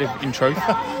I've ever heard, in truth.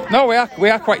 No, we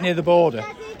are quite near the border,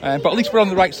 but at least we're on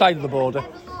the right side of the border.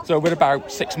 So we're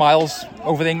about 6 miles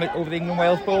over the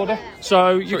England-Wales border.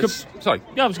 So you could... Sorry.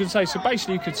 Yeah, I was going to say, so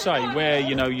basically you could say where,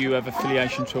 you have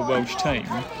affiliation to a Welsh team,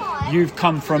 you've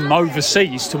come from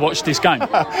overseas to watch this game.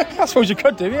 I suppose you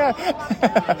could do, yeah.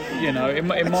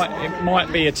 It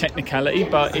might be a technicality,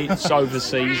 but it's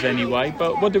overseas anyway.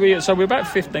 But so we're about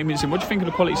 15 minutes in. What do you think of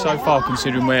the quality so far,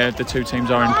 considering where the two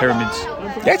teams are in pyramids?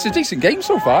 Yeah, it's a decent game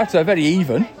so far. It's very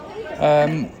even.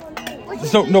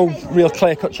 There's no real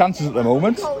clear-cut chances at the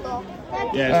moment.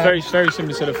 Yeah, it's very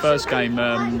similar to the first game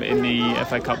in the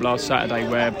FA Cup last Saturday,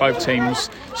 where both teams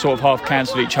sort of half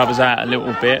cancelled each other's out a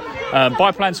little bit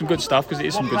by playing some good stuff, because it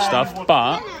is some good stuff.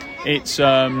 But it's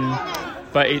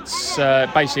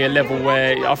basically a level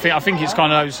where I think it's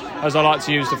kind of those, as I like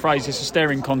to use the phrase, it's a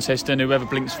staring contest, and whoever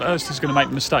blinks first is going to make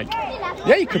the mistake.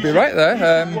 Yeah, you could be right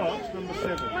there.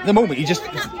 At the moment, you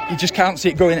just can't see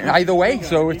it going either way,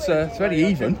 so it's very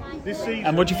even.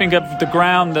 And what do you think of the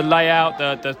ground, the layout,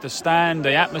 the stand,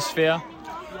 the atmosphere?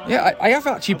 Yeah, I have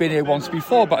actually been here once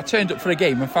before, but I turned up for a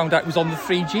game and found out it was on the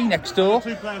 3G next door.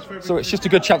 So it's just a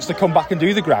good chance to come back and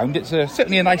do the ground. It's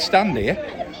certainly a nice stand here,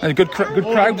 and a good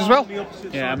crowd as well.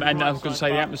 Yeah, and I was going to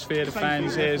say the atmosphere, the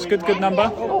fans here. It's good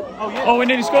number. Oh, we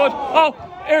nearly scored. Oh,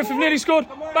 Erith have nearly scored.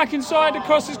 Back inside, the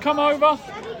cross has come over.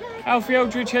 Alfie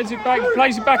Eldridge heads it back,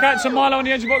 plays it back out to Milo on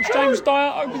the edge of the box. James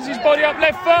Dyer opens his body up,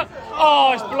 left foot.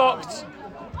 Oh, it's blocked.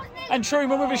 And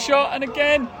Truman with a shot, and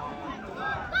again,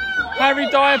 Harry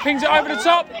Dyer pings it over the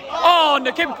top. Oh, and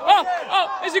the Kim.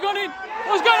 Oh, has it gone in?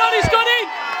 What's going on? It's gone in.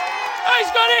 Oh,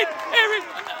 it's gone in.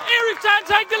 Erith Town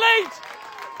take the lead.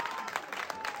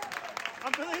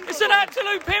 It's an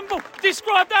absolute pinball.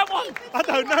 Describe that one. I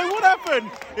don't know what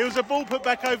happened. It was a ball put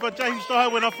back over James Dyer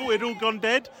when I thought it had all gone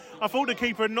dead. I thought the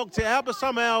keeper had knocked it out, but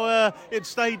somehow it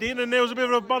stayed in, and there was a bit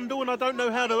of a bundle, and I don't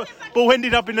know how the ball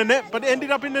ended up in the net, but it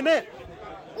ended up in the net.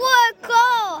 What a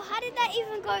goal! How did that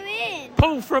even go in?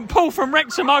 Paul from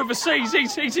Wrexham overseas.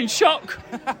 He's in shock.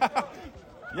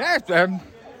 Yeah,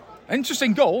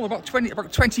 interesting goal. About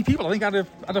 20 people, I think, had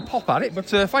a pop at it, but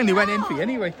finally went in for you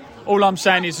anyway. All I'm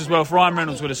saying is, as well, if Ryan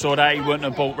Reynolds would have saw that, he wouldn't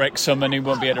have bought Wrexham and he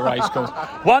wouldn't be at the racecourse.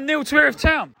 1-0 to Erith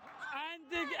Town.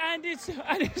 And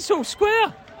it's all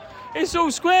square. It's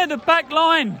all square. The back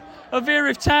line of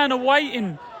Erith Town are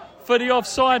waiting for the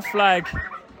offside flag.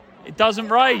 It doesn't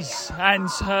raise, and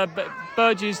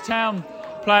Burgess Town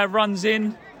player runs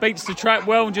in, beats the trap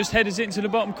well, and just headers it into the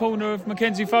bottom corner of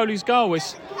Mackenzie Foley's goal.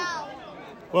 It's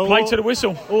play to the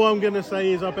whistle. All I'm going to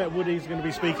say is I bet Woody's going to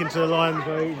be speaking to the Lions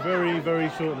very, very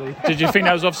shortly. Did you think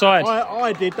that was offside?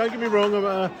 I did. Don't get me wrong. I'm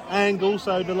at an angle,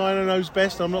 so the liner knows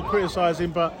best. I'm not criticising,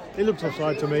 but it looked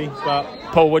offside to me. But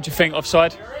Paul, what do you think?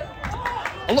 Offside?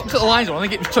 I looked at the lines. I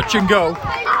think it was touch and go.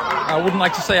 I wouldn't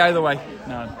like to say either way.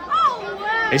 No.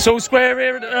 It's all square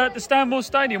here at the Stanmore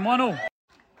Stadium, 1-1.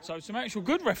 So some actual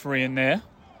good refereeing there.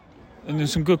 And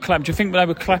there's some good clap. Do you think they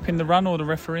were clapping the run or the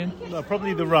refereeing? No,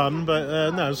 probably the run,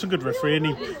 but no, it's a good referee. And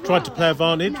he tried to play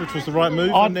advantage, which was the right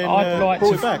move, I'd and then like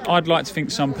brought it back. I'd like to think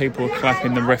some people are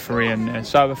clapping the refereeing there.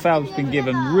 So the foul's been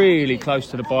given really close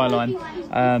to the byline,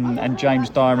 and James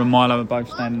Dyer and Milo are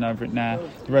both standing over it now.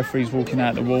 The referee's walking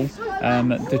out the wall.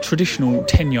 The traditional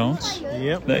 10 yards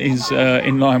that is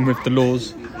in line with the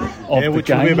laws of the which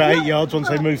game. will be about 8 yards once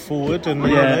they move forward. And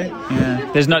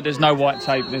There's no white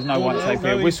tape. There's no white tape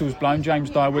here. Whistle's blown. James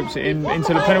Dyer whips it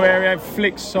into the penalty area,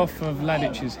 flicks off of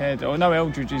Ladic's head,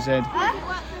 Eldridge's head,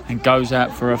 and goes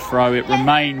out for a throw. It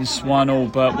remains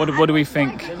 1-1. But what do we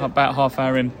think about half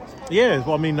hour in? Yeah,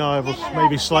 well, I mean, I was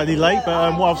maybe slightly late,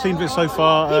 but what I've seen of it so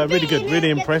far, really good, really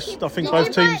impressed. I think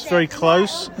both teams very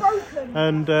close,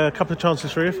 and a couple of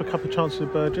chances for Erith, a couple of chances for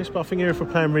Burgess, but I think Erith are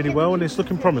playing really well, and it's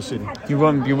looking promising. You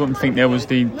wouldn't think there was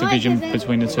the division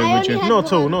between the two, would you? Not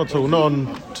at all. Not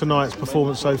on tonight's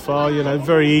performance so far.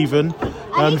 Very even.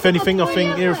 If anything, I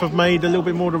think Erith have made a little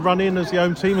bit more to run in as the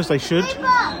home team, as they should,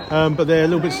 but they're a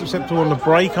little bit susceptible on the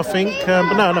break, I think.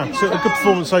 But no, it's a good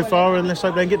performance so far, and let's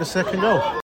hope they can get the second goal.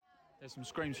 There's some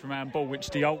screams from handball, which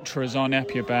the ultras aren't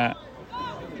happy about.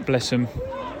 Bless them,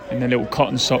 in their little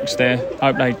cotton socks there.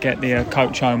 Hope they get the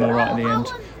coach home all right at the end.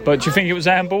 But do you think it was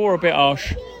handball or a bit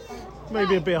harsh?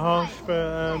 Maybe a bit harsh, but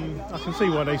I can see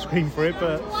why they scream for it.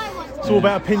 But it's all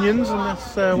about opinions, and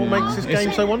that's what makes this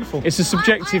game so wonderful. It's a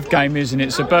subjective game, isn't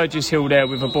it? So Burgess Hill there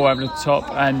with a ball over the top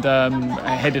and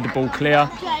headed the ball clear.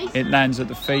 It lands at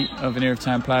the feet of an Erith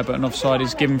Town player, but an offside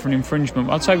is given for an infringement.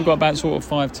 I'd say we've got about sort of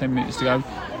 5-10 minutes to go.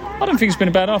 I don't think it's been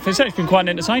a bad half. It's actually been quite an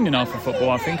entertaining half of football,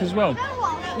 I think, as well.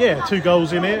 Yeah, 2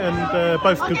 goals in it, and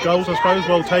both good goals, I suppose,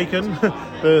 well taken.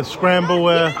 The scramble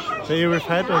that Erith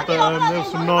had, but there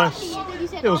was some nice...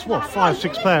 There was,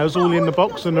 5-6 players all in the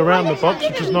box and around the box,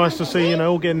 which was nice to see,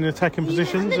 all getting in attacking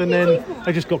positions, and then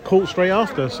they just got caught straight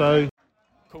after, so...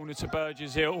 Corner to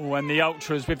Burgess Hill and the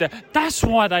ultras with their... That's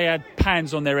why they had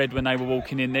pans on their head when they were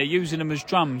walking in. They're using them as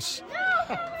drums.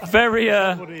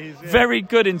 Very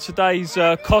good in today's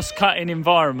cost-cutting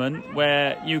environment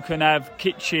where you can have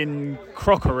kitchen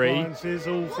crockery appliances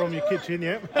all from your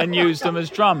kitchen, and use them as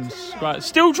drums. Right,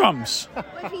 still drums.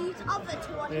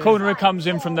 Corner comes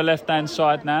in from the left-hand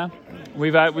side now.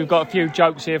 We've got a few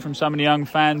jokes here from some of the young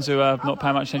fans who are not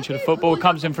paying much attention to football.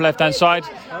 Comes in from left-hand side.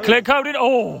 Clear coded.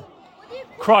 Oh,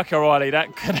 crikey, O'Reilly,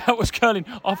 that was curling.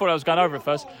 I thought I was going over it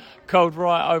first. Curled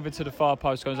right over to the far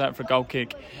post, goes out for a goal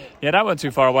kick. Yeah, that wasn't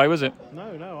too far away, was it?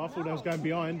 No, I thought I was going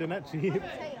behind, and actually it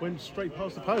went straight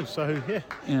past the post. So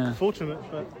yeah. Fortunate.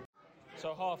 But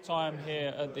so half time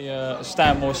here at the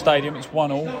Stanmore Stadium. It's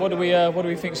 1-1. What do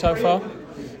we think so far?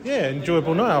 Yeah,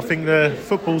 enjoyable night. I think the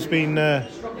football's been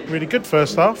really good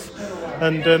first half,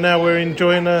 and now we're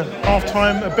enjoying a half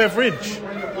time beverage.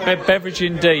 Beverage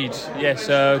indeed. Yes,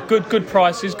 good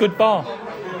prices, good bar,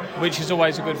 which is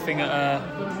always a good thing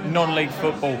at non-league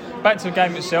football. Back to the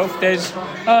game itself. It's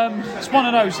one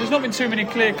of those. There's not been too many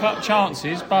clear-cut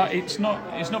chances, but it's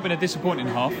not been a disappointing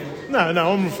half. No.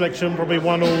 On reflection, probably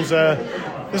 1-1's.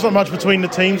 There's not much between the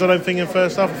teams, I don't think, in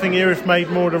first half. I think Erith made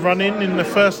more of the run in the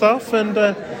first half, and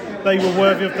they were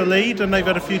worthy of the lead and they've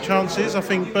had a few chances. I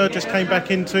think Burgess came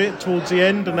back into it towards the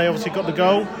end and they obviously got the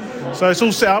goal. So it's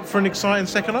all set up for an exciting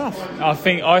second half. I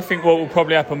think what will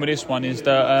probably happen with this one is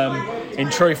that, in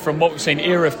truth, from what we've seen,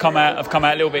 Erith have come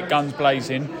out a little bit guns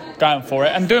blazing, going for it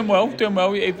and doing well.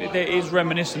 It is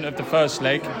reminiscent of the first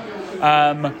leg.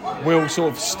 Will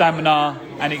sort of stamina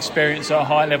and experience at a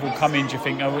high level come in, do you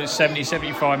think?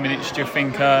 70-75 minutes, do you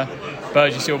think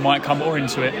Burgess Hill might come more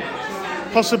into it?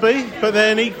 Possibly, but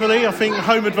then equally, I think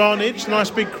home advantage,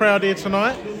 nice big crowd here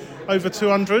tonight, over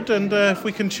 200, and if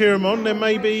we can cheer them on, then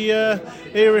maybe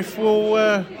Erith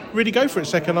will really go for it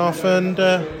second half and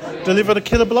deliver the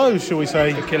killer blow, shall we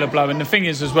say. The killer blow. And the thing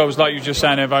is, as well, as like you were just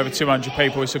saying, of over 200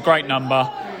 people, it's a great number,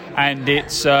 and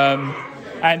it's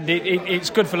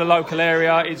good for the local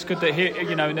area. It's good that here,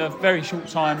 in a very short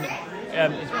time,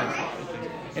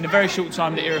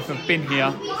 that Erith have been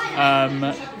here,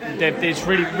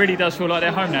 it really does feel like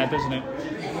they're home now, doesn't it?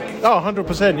 Oh,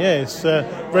 100%, yeah. It's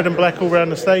red and black all around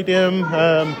the stadium.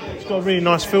 It's got a really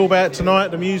nice feel about it tonight.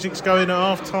 The music's going at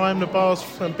half-time, the bars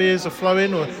and beers are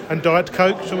flowing, and Diet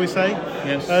Coke, shall we say.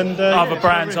 Yes. And other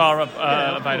brands are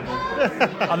available,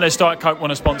 unless Diet Coke want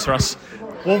to sponsor us.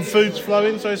 Warm food's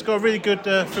flowing, so it's got a really good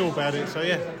feel about it, so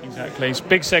yeah. Exactly. It's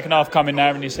big second half coming now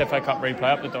in this FA Cup replay,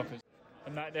 up the Dockers.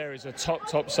 And that there is a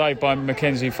top save by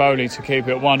Mackenzie Foley to keep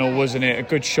it 1-1, wasn't it? A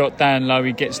good shot down low,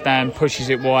 he gets down, pushes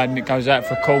it wide and it goes out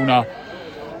for a corner.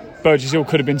 Burgess Hill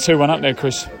could have been 2-1 up there,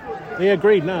 Chris. Yeah,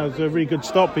 agreed. No, it was a really good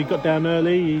stop. He got down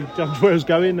early, he judged where it was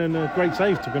going, and a great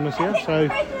save, to be honest, yeah. So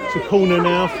it's a corner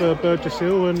now for Burgess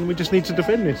Hill, and we just need to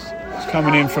defend this. It's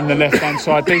coming in from the left-hand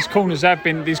side. These corners have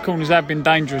been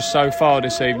dangerous so far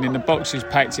this evening. The box is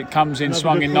packed, it comes in,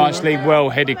 swung in nicely, well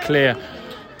headed clear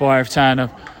by Erith Town. A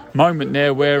moment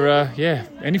there where,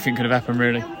 anything could have happened,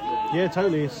 really. Yeah,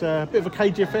 totally. It's a bit of a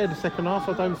cagey affair, the second half.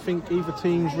 I don't think either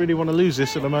teams really want to lose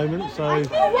this at the moment, so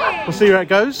we'll see how it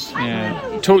goes.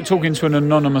 Yeah. Talking to an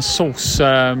anonymous source,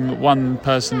 one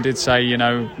person did say,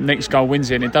 next goal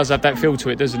wins it, and it does have that feel to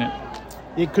it, doesn't it?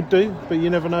 It could do, but you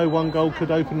never know. One goal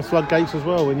could open the floodgates as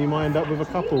well, and you might end up with a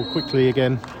couple quickly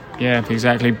again. Yeah,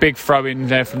 exactly. Big throw in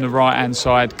there from the right-hand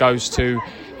side goes to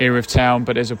Erith Town,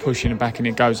 but there's a push in the back and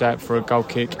it goes out for a goal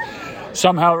kick.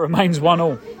 Somehow it remains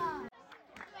 1-1.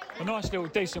 A nice little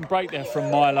decent break there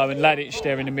from Milo and Ladic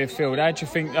there in the midfield. How do you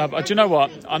think? Do you know what?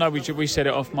 I know we said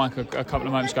it off mic a couple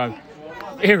of moments ago.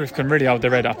 Erith can really hold their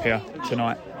head up here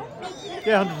tonight.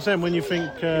 Yeah, 100%. When you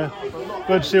think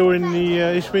Burgess Hill in the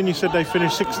Ishbin, you said they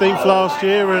finished 16th last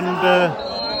year, and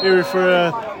Erith were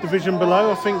a division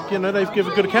below. I think they've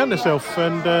given a good account of themselves,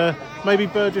 and maybe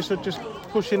Burgess are just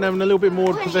pushing, having a little bit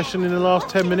more possession in the last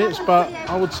 10 minutes, but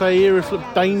I would say Erith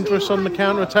looked dangerous on the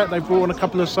counter-attack. They brought on a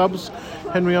couple of subs.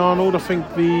 Henry Arnold, I think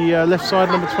the left side,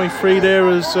 number 23 there,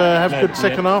 has have good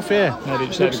second half,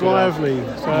 looks lively.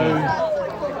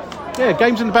 So,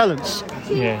 game's in the balance.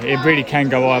 Yeah, it really can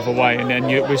go either way, and then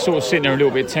we're sort of sitting there a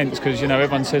little bit tense because,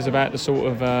 everyone says about the sort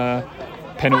of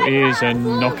penalties and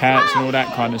knockouts and all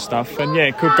that kind of stuff, and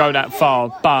it could go that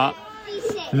far, but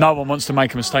no one wants to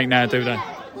make a mistake now, do they?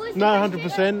 No,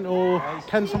 100%. Or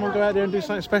can someone go out there and do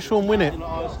something special and win it?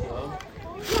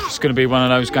 It's going to be one of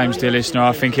those games, dear listener.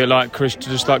 I think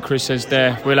Chris says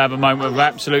there, we'll have a moment of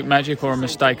absolute magic or a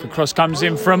mistake. A cross comes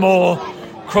in from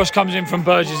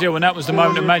Burgess Hill, and that was the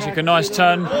moment of magic. A nice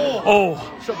turn.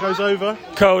 Shot goes over.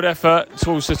 Curled effort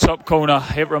towards the top corner.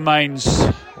 It remains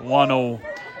 1-1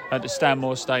 at the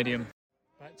Stanmore Stadium.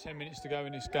 10 minutes to go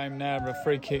in this game now. A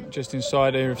free kick just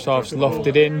inside Erith's half,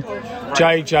 lofted in.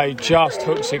 JJ just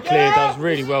hooks it clear. Does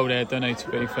really well there, doesn't he, to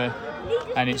be fair.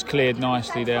 And it's cleared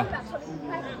nicely there.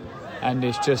 And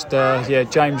it's just,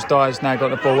 James Dyer's now got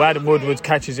the ball. Adam Woodward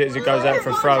catches it as it goes out for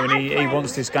a throw, and he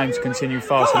wants this game to continue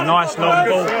fast. A nice long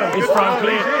ball. He's thrown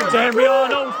clear to Henry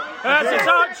Arnold. That's a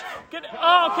touch.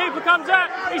 Keeper comes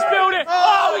out. He's filled it.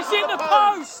 He's hit the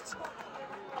post.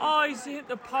 He's hit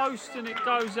the post and it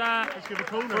goes out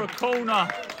for a corner.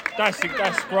 That's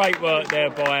great work there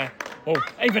by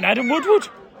even Adam Woodward.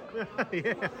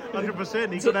 Yeah,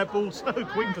 100%. He got that ball so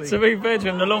quickly. To be fair to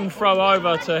him, the long throw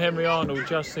over to Henry Arnold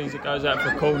just sees it goes out for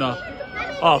a corner.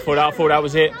 I thought that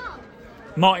was it.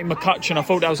 Martin McCutcheon, I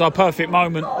thought that was our perfect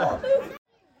moment.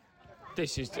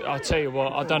 I'll tell you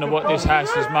what, I don't know what this house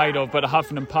is made of, but the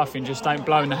huffing and puffing just ain't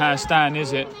blowing the house down,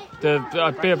 is it? The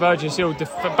Burgess Hill, the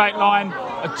back line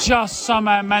just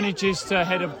somehow manages to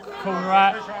head a corner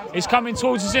out. It's coming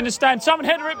towards us in the stand. Someone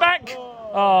header it back.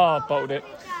 Bottled it.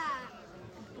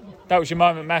 That was your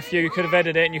moment, Matthew. You could have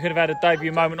edited it and you could have had a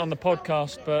debut moment on the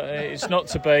podcast, but it's not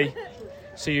to be.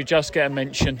 So you just get a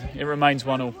mention. It remains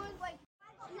 1-1.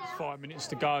 5 minutes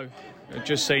to go. I've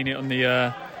just seen it on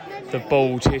the the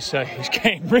board. It's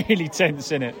getting really tense,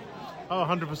 isn't it? Oh,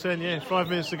 100%, yeah. 5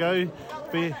 minutes to go.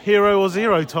 Be hero or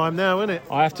zero time now, isn't it?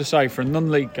 I have to say, for a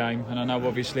non-league game, and I know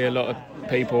obviously a lot of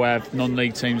people have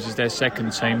non-league teams as their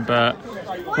second team, but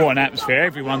what an atmosphere.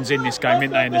 Everyone's in this game,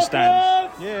 aren't they, in the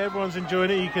stands? Yeah, everyone's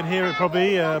enjoying it. You can hear it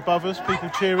probably above us, people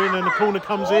cheering, and the corner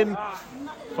comes in.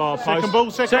 Far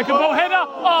post. Second ball, header.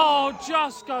 Oh,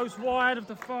 just goes wide of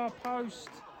the far post.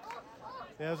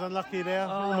 Yeah, I was unlucky there,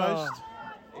 almost.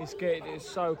 It's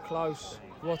so close.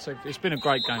 It's been a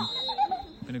great game.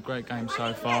 Been a great game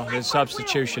so far. There's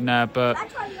substitution now, but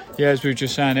yeah, as we were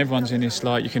just saying, everyone's in this.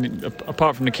 Like, you can,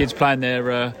 apart from the kids playing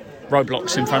their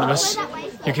Roblox in front of us,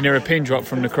 you can hear a pin drop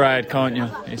from the crowd, can't you?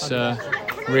 It's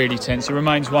really tense. It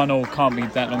remains 1-1. Can't be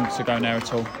that long to go now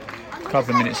at all. A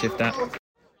couple of minutes, if that.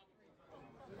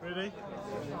 Ready?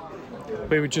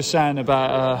 We were just saying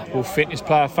about will fitness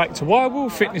play a factor? Why will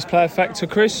fitness play a factor,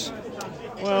 Chris?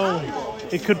 Well,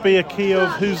 it could be a key of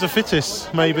who's the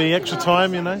fittest. Maybe extra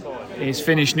time, you know. It's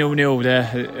finished 0-0 there.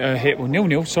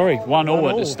 0-0, sorry.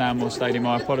 1-1 at the Stanmore Stadium,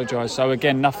 I apologise. So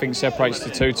again, nothing separates the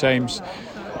two teams.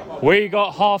 We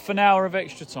got half an hour of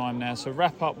extra time now, so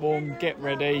wrap up warm, get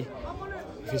ready.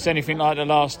 If it's anything like the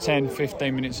last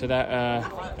 10-15 minutes of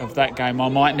that game, I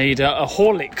might need a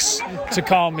Horlicks to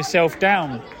calm myself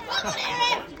down.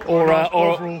 Or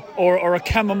a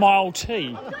chamomile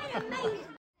tea.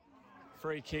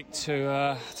 Free kick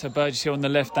to Burgess Hill on the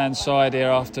left-hand side here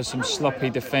after some sloppy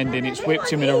defending. It's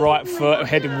whipped him with the right foot,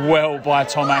 headed well by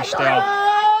Tom Ashdale.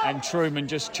 And Truman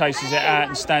just chases it out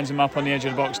and stands him up on the edge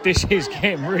of the box. This is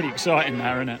getting really exciting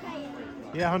now, isn't it?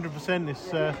 Yeah, 100%.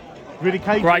 It's really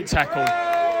cagey. Great tackle.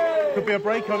 Could be a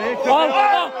break on it.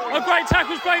 A great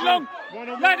tackle's played long.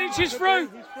 Ladich is through.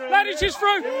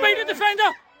 Beat the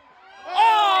defender.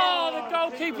 Oh, the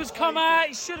goalkeeper's come out.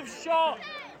 He should have shot.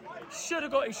 Should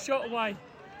have got his shot away.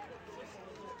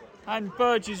 And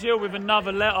Burgess Hill with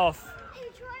another let-off.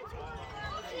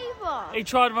 He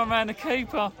tried to run around the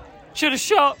keeper. Should have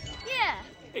shot.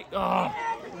 Yeah.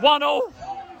 1-1.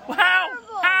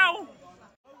 How?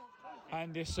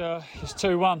 And it's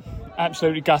 2-1.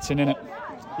 Absolutely gutting, isn't it?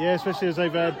 Yeah, especially as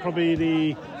they've had probably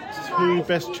the two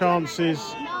best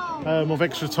chances of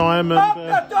extra time, and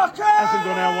hasn't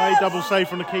gone our way. Double save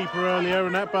from the keeper earlier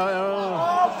and that, but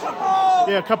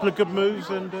yeah, a couple of good moves,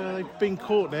 and they've been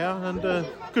caught now, and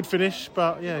good finish,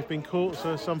 but yeah, they've been caught,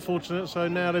 so it's unfortunate. So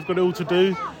now they've got it all to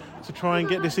do to try and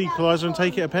get this equaliser and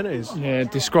take it at penalties. Yeah,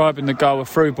 describing the goal, a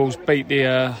through balls beat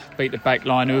the back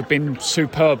line, who have been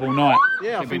superb all night.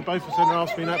 Yeah, I think both of centre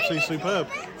halves have been absolutely superb.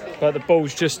 But the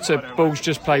balls just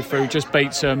play through, just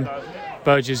beats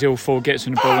Burgess Hill 4, gets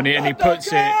on the ball, and he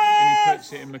puts it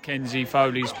in Mackenzie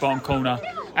Foley's bottom corner.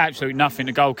 Absolutely nothing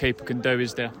the goalkeeper can do,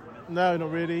 is there? No,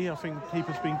 not really. I think the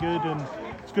keeper's been good, and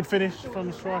it's a good finish from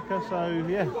the striker, so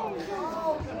yeah.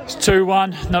 It's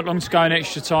 2-1, not long to go in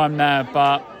extra time now,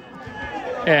 but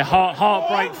yeah,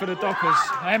 heartbreak for the Dockers.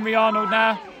 Henry Arnold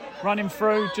now running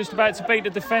through, just about to beat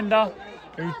the defender,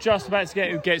 who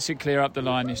gets it clear up the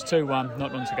line. It's 2-1,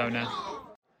 not long to go now.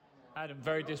 Adam,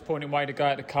 very disappointing way to go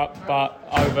at the cup, but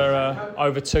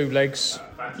over two legs,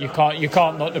 you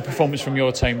can't knock the performance from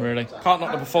your team, really. Can't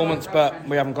knock the performance, but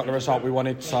we haven't got the result we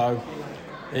wanted, so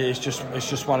it's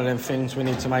just one of them things. We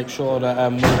need to make sure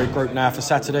that we regroup now for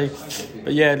Saturday.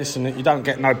 But yeah, listen, you don't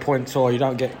get no points or you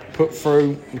don't get put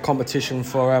through the competition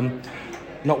for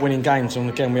not winning games, and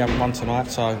again we haven't won tonight,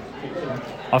 so.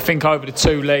 I think over the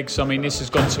two legs, I mean, this has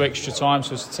gone to extra time,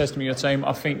 so it's a testament to your team.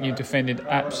 I think you defended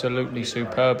absolutely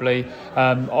superbly,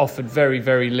 offered very,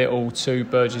 very little to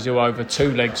Burgess Hill over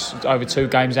two legs, over two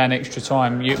games and extra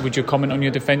time. Would you comment on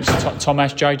your defence, Tom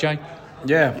Ash, JJ?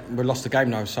 Yeah, we lost the game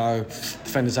though, so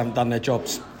defenders haven't done their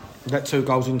jobs. We got 2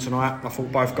 goals in tonight. I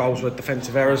thought both goals were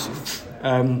defensive errors.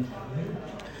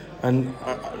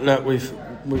 Look,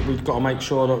 we've got to make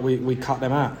sure that we cut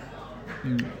them out.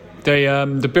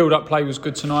 The build-up play was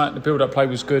good tonight. The build-up play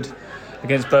was good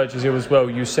against Burgess Hill as well.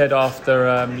 You said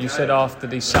after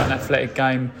the Sutton Athletic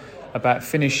game about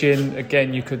finishing.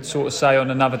 Again, you could sort of say on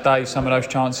another day some of those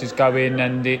chances go in,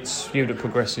 and it's you that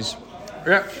progresses.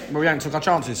 Yeah, but we ain't took our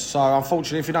chances. So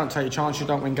unfortunately, if you don't take your chance, you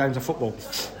don't win games of football.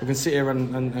 We can sit here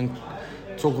and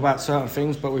talk about certain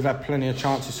things, but we've had plenty of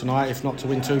chances tonight, if not to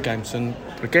win 2 games. And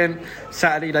again,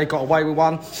 Saturday they got away with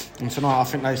 1, and tonight I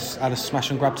think they had a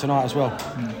smash and grab tonight as well.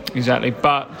 Exactly,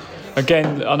 but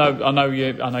again, I know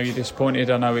you're disappointed.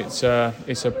 I know it's a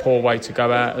poor way to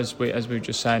go out, as we were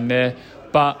just saying there,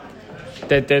 but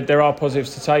there are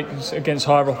positives to take against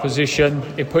higher opposition.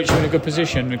 It puts you in a good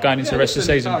position going into the rest of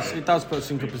the season. It does put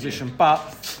us in a good position,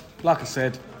 but like I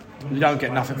said, you don't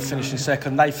get nothing for finishing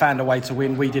second. They found a way to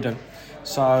win, we didn't.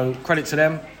 So credit to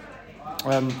them.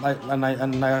 and they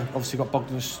obviously got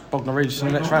Bognor Regis in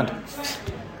the next round.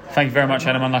 Thank you very much,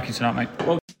 Adam. Unlucky tonight, mate.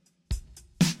 Well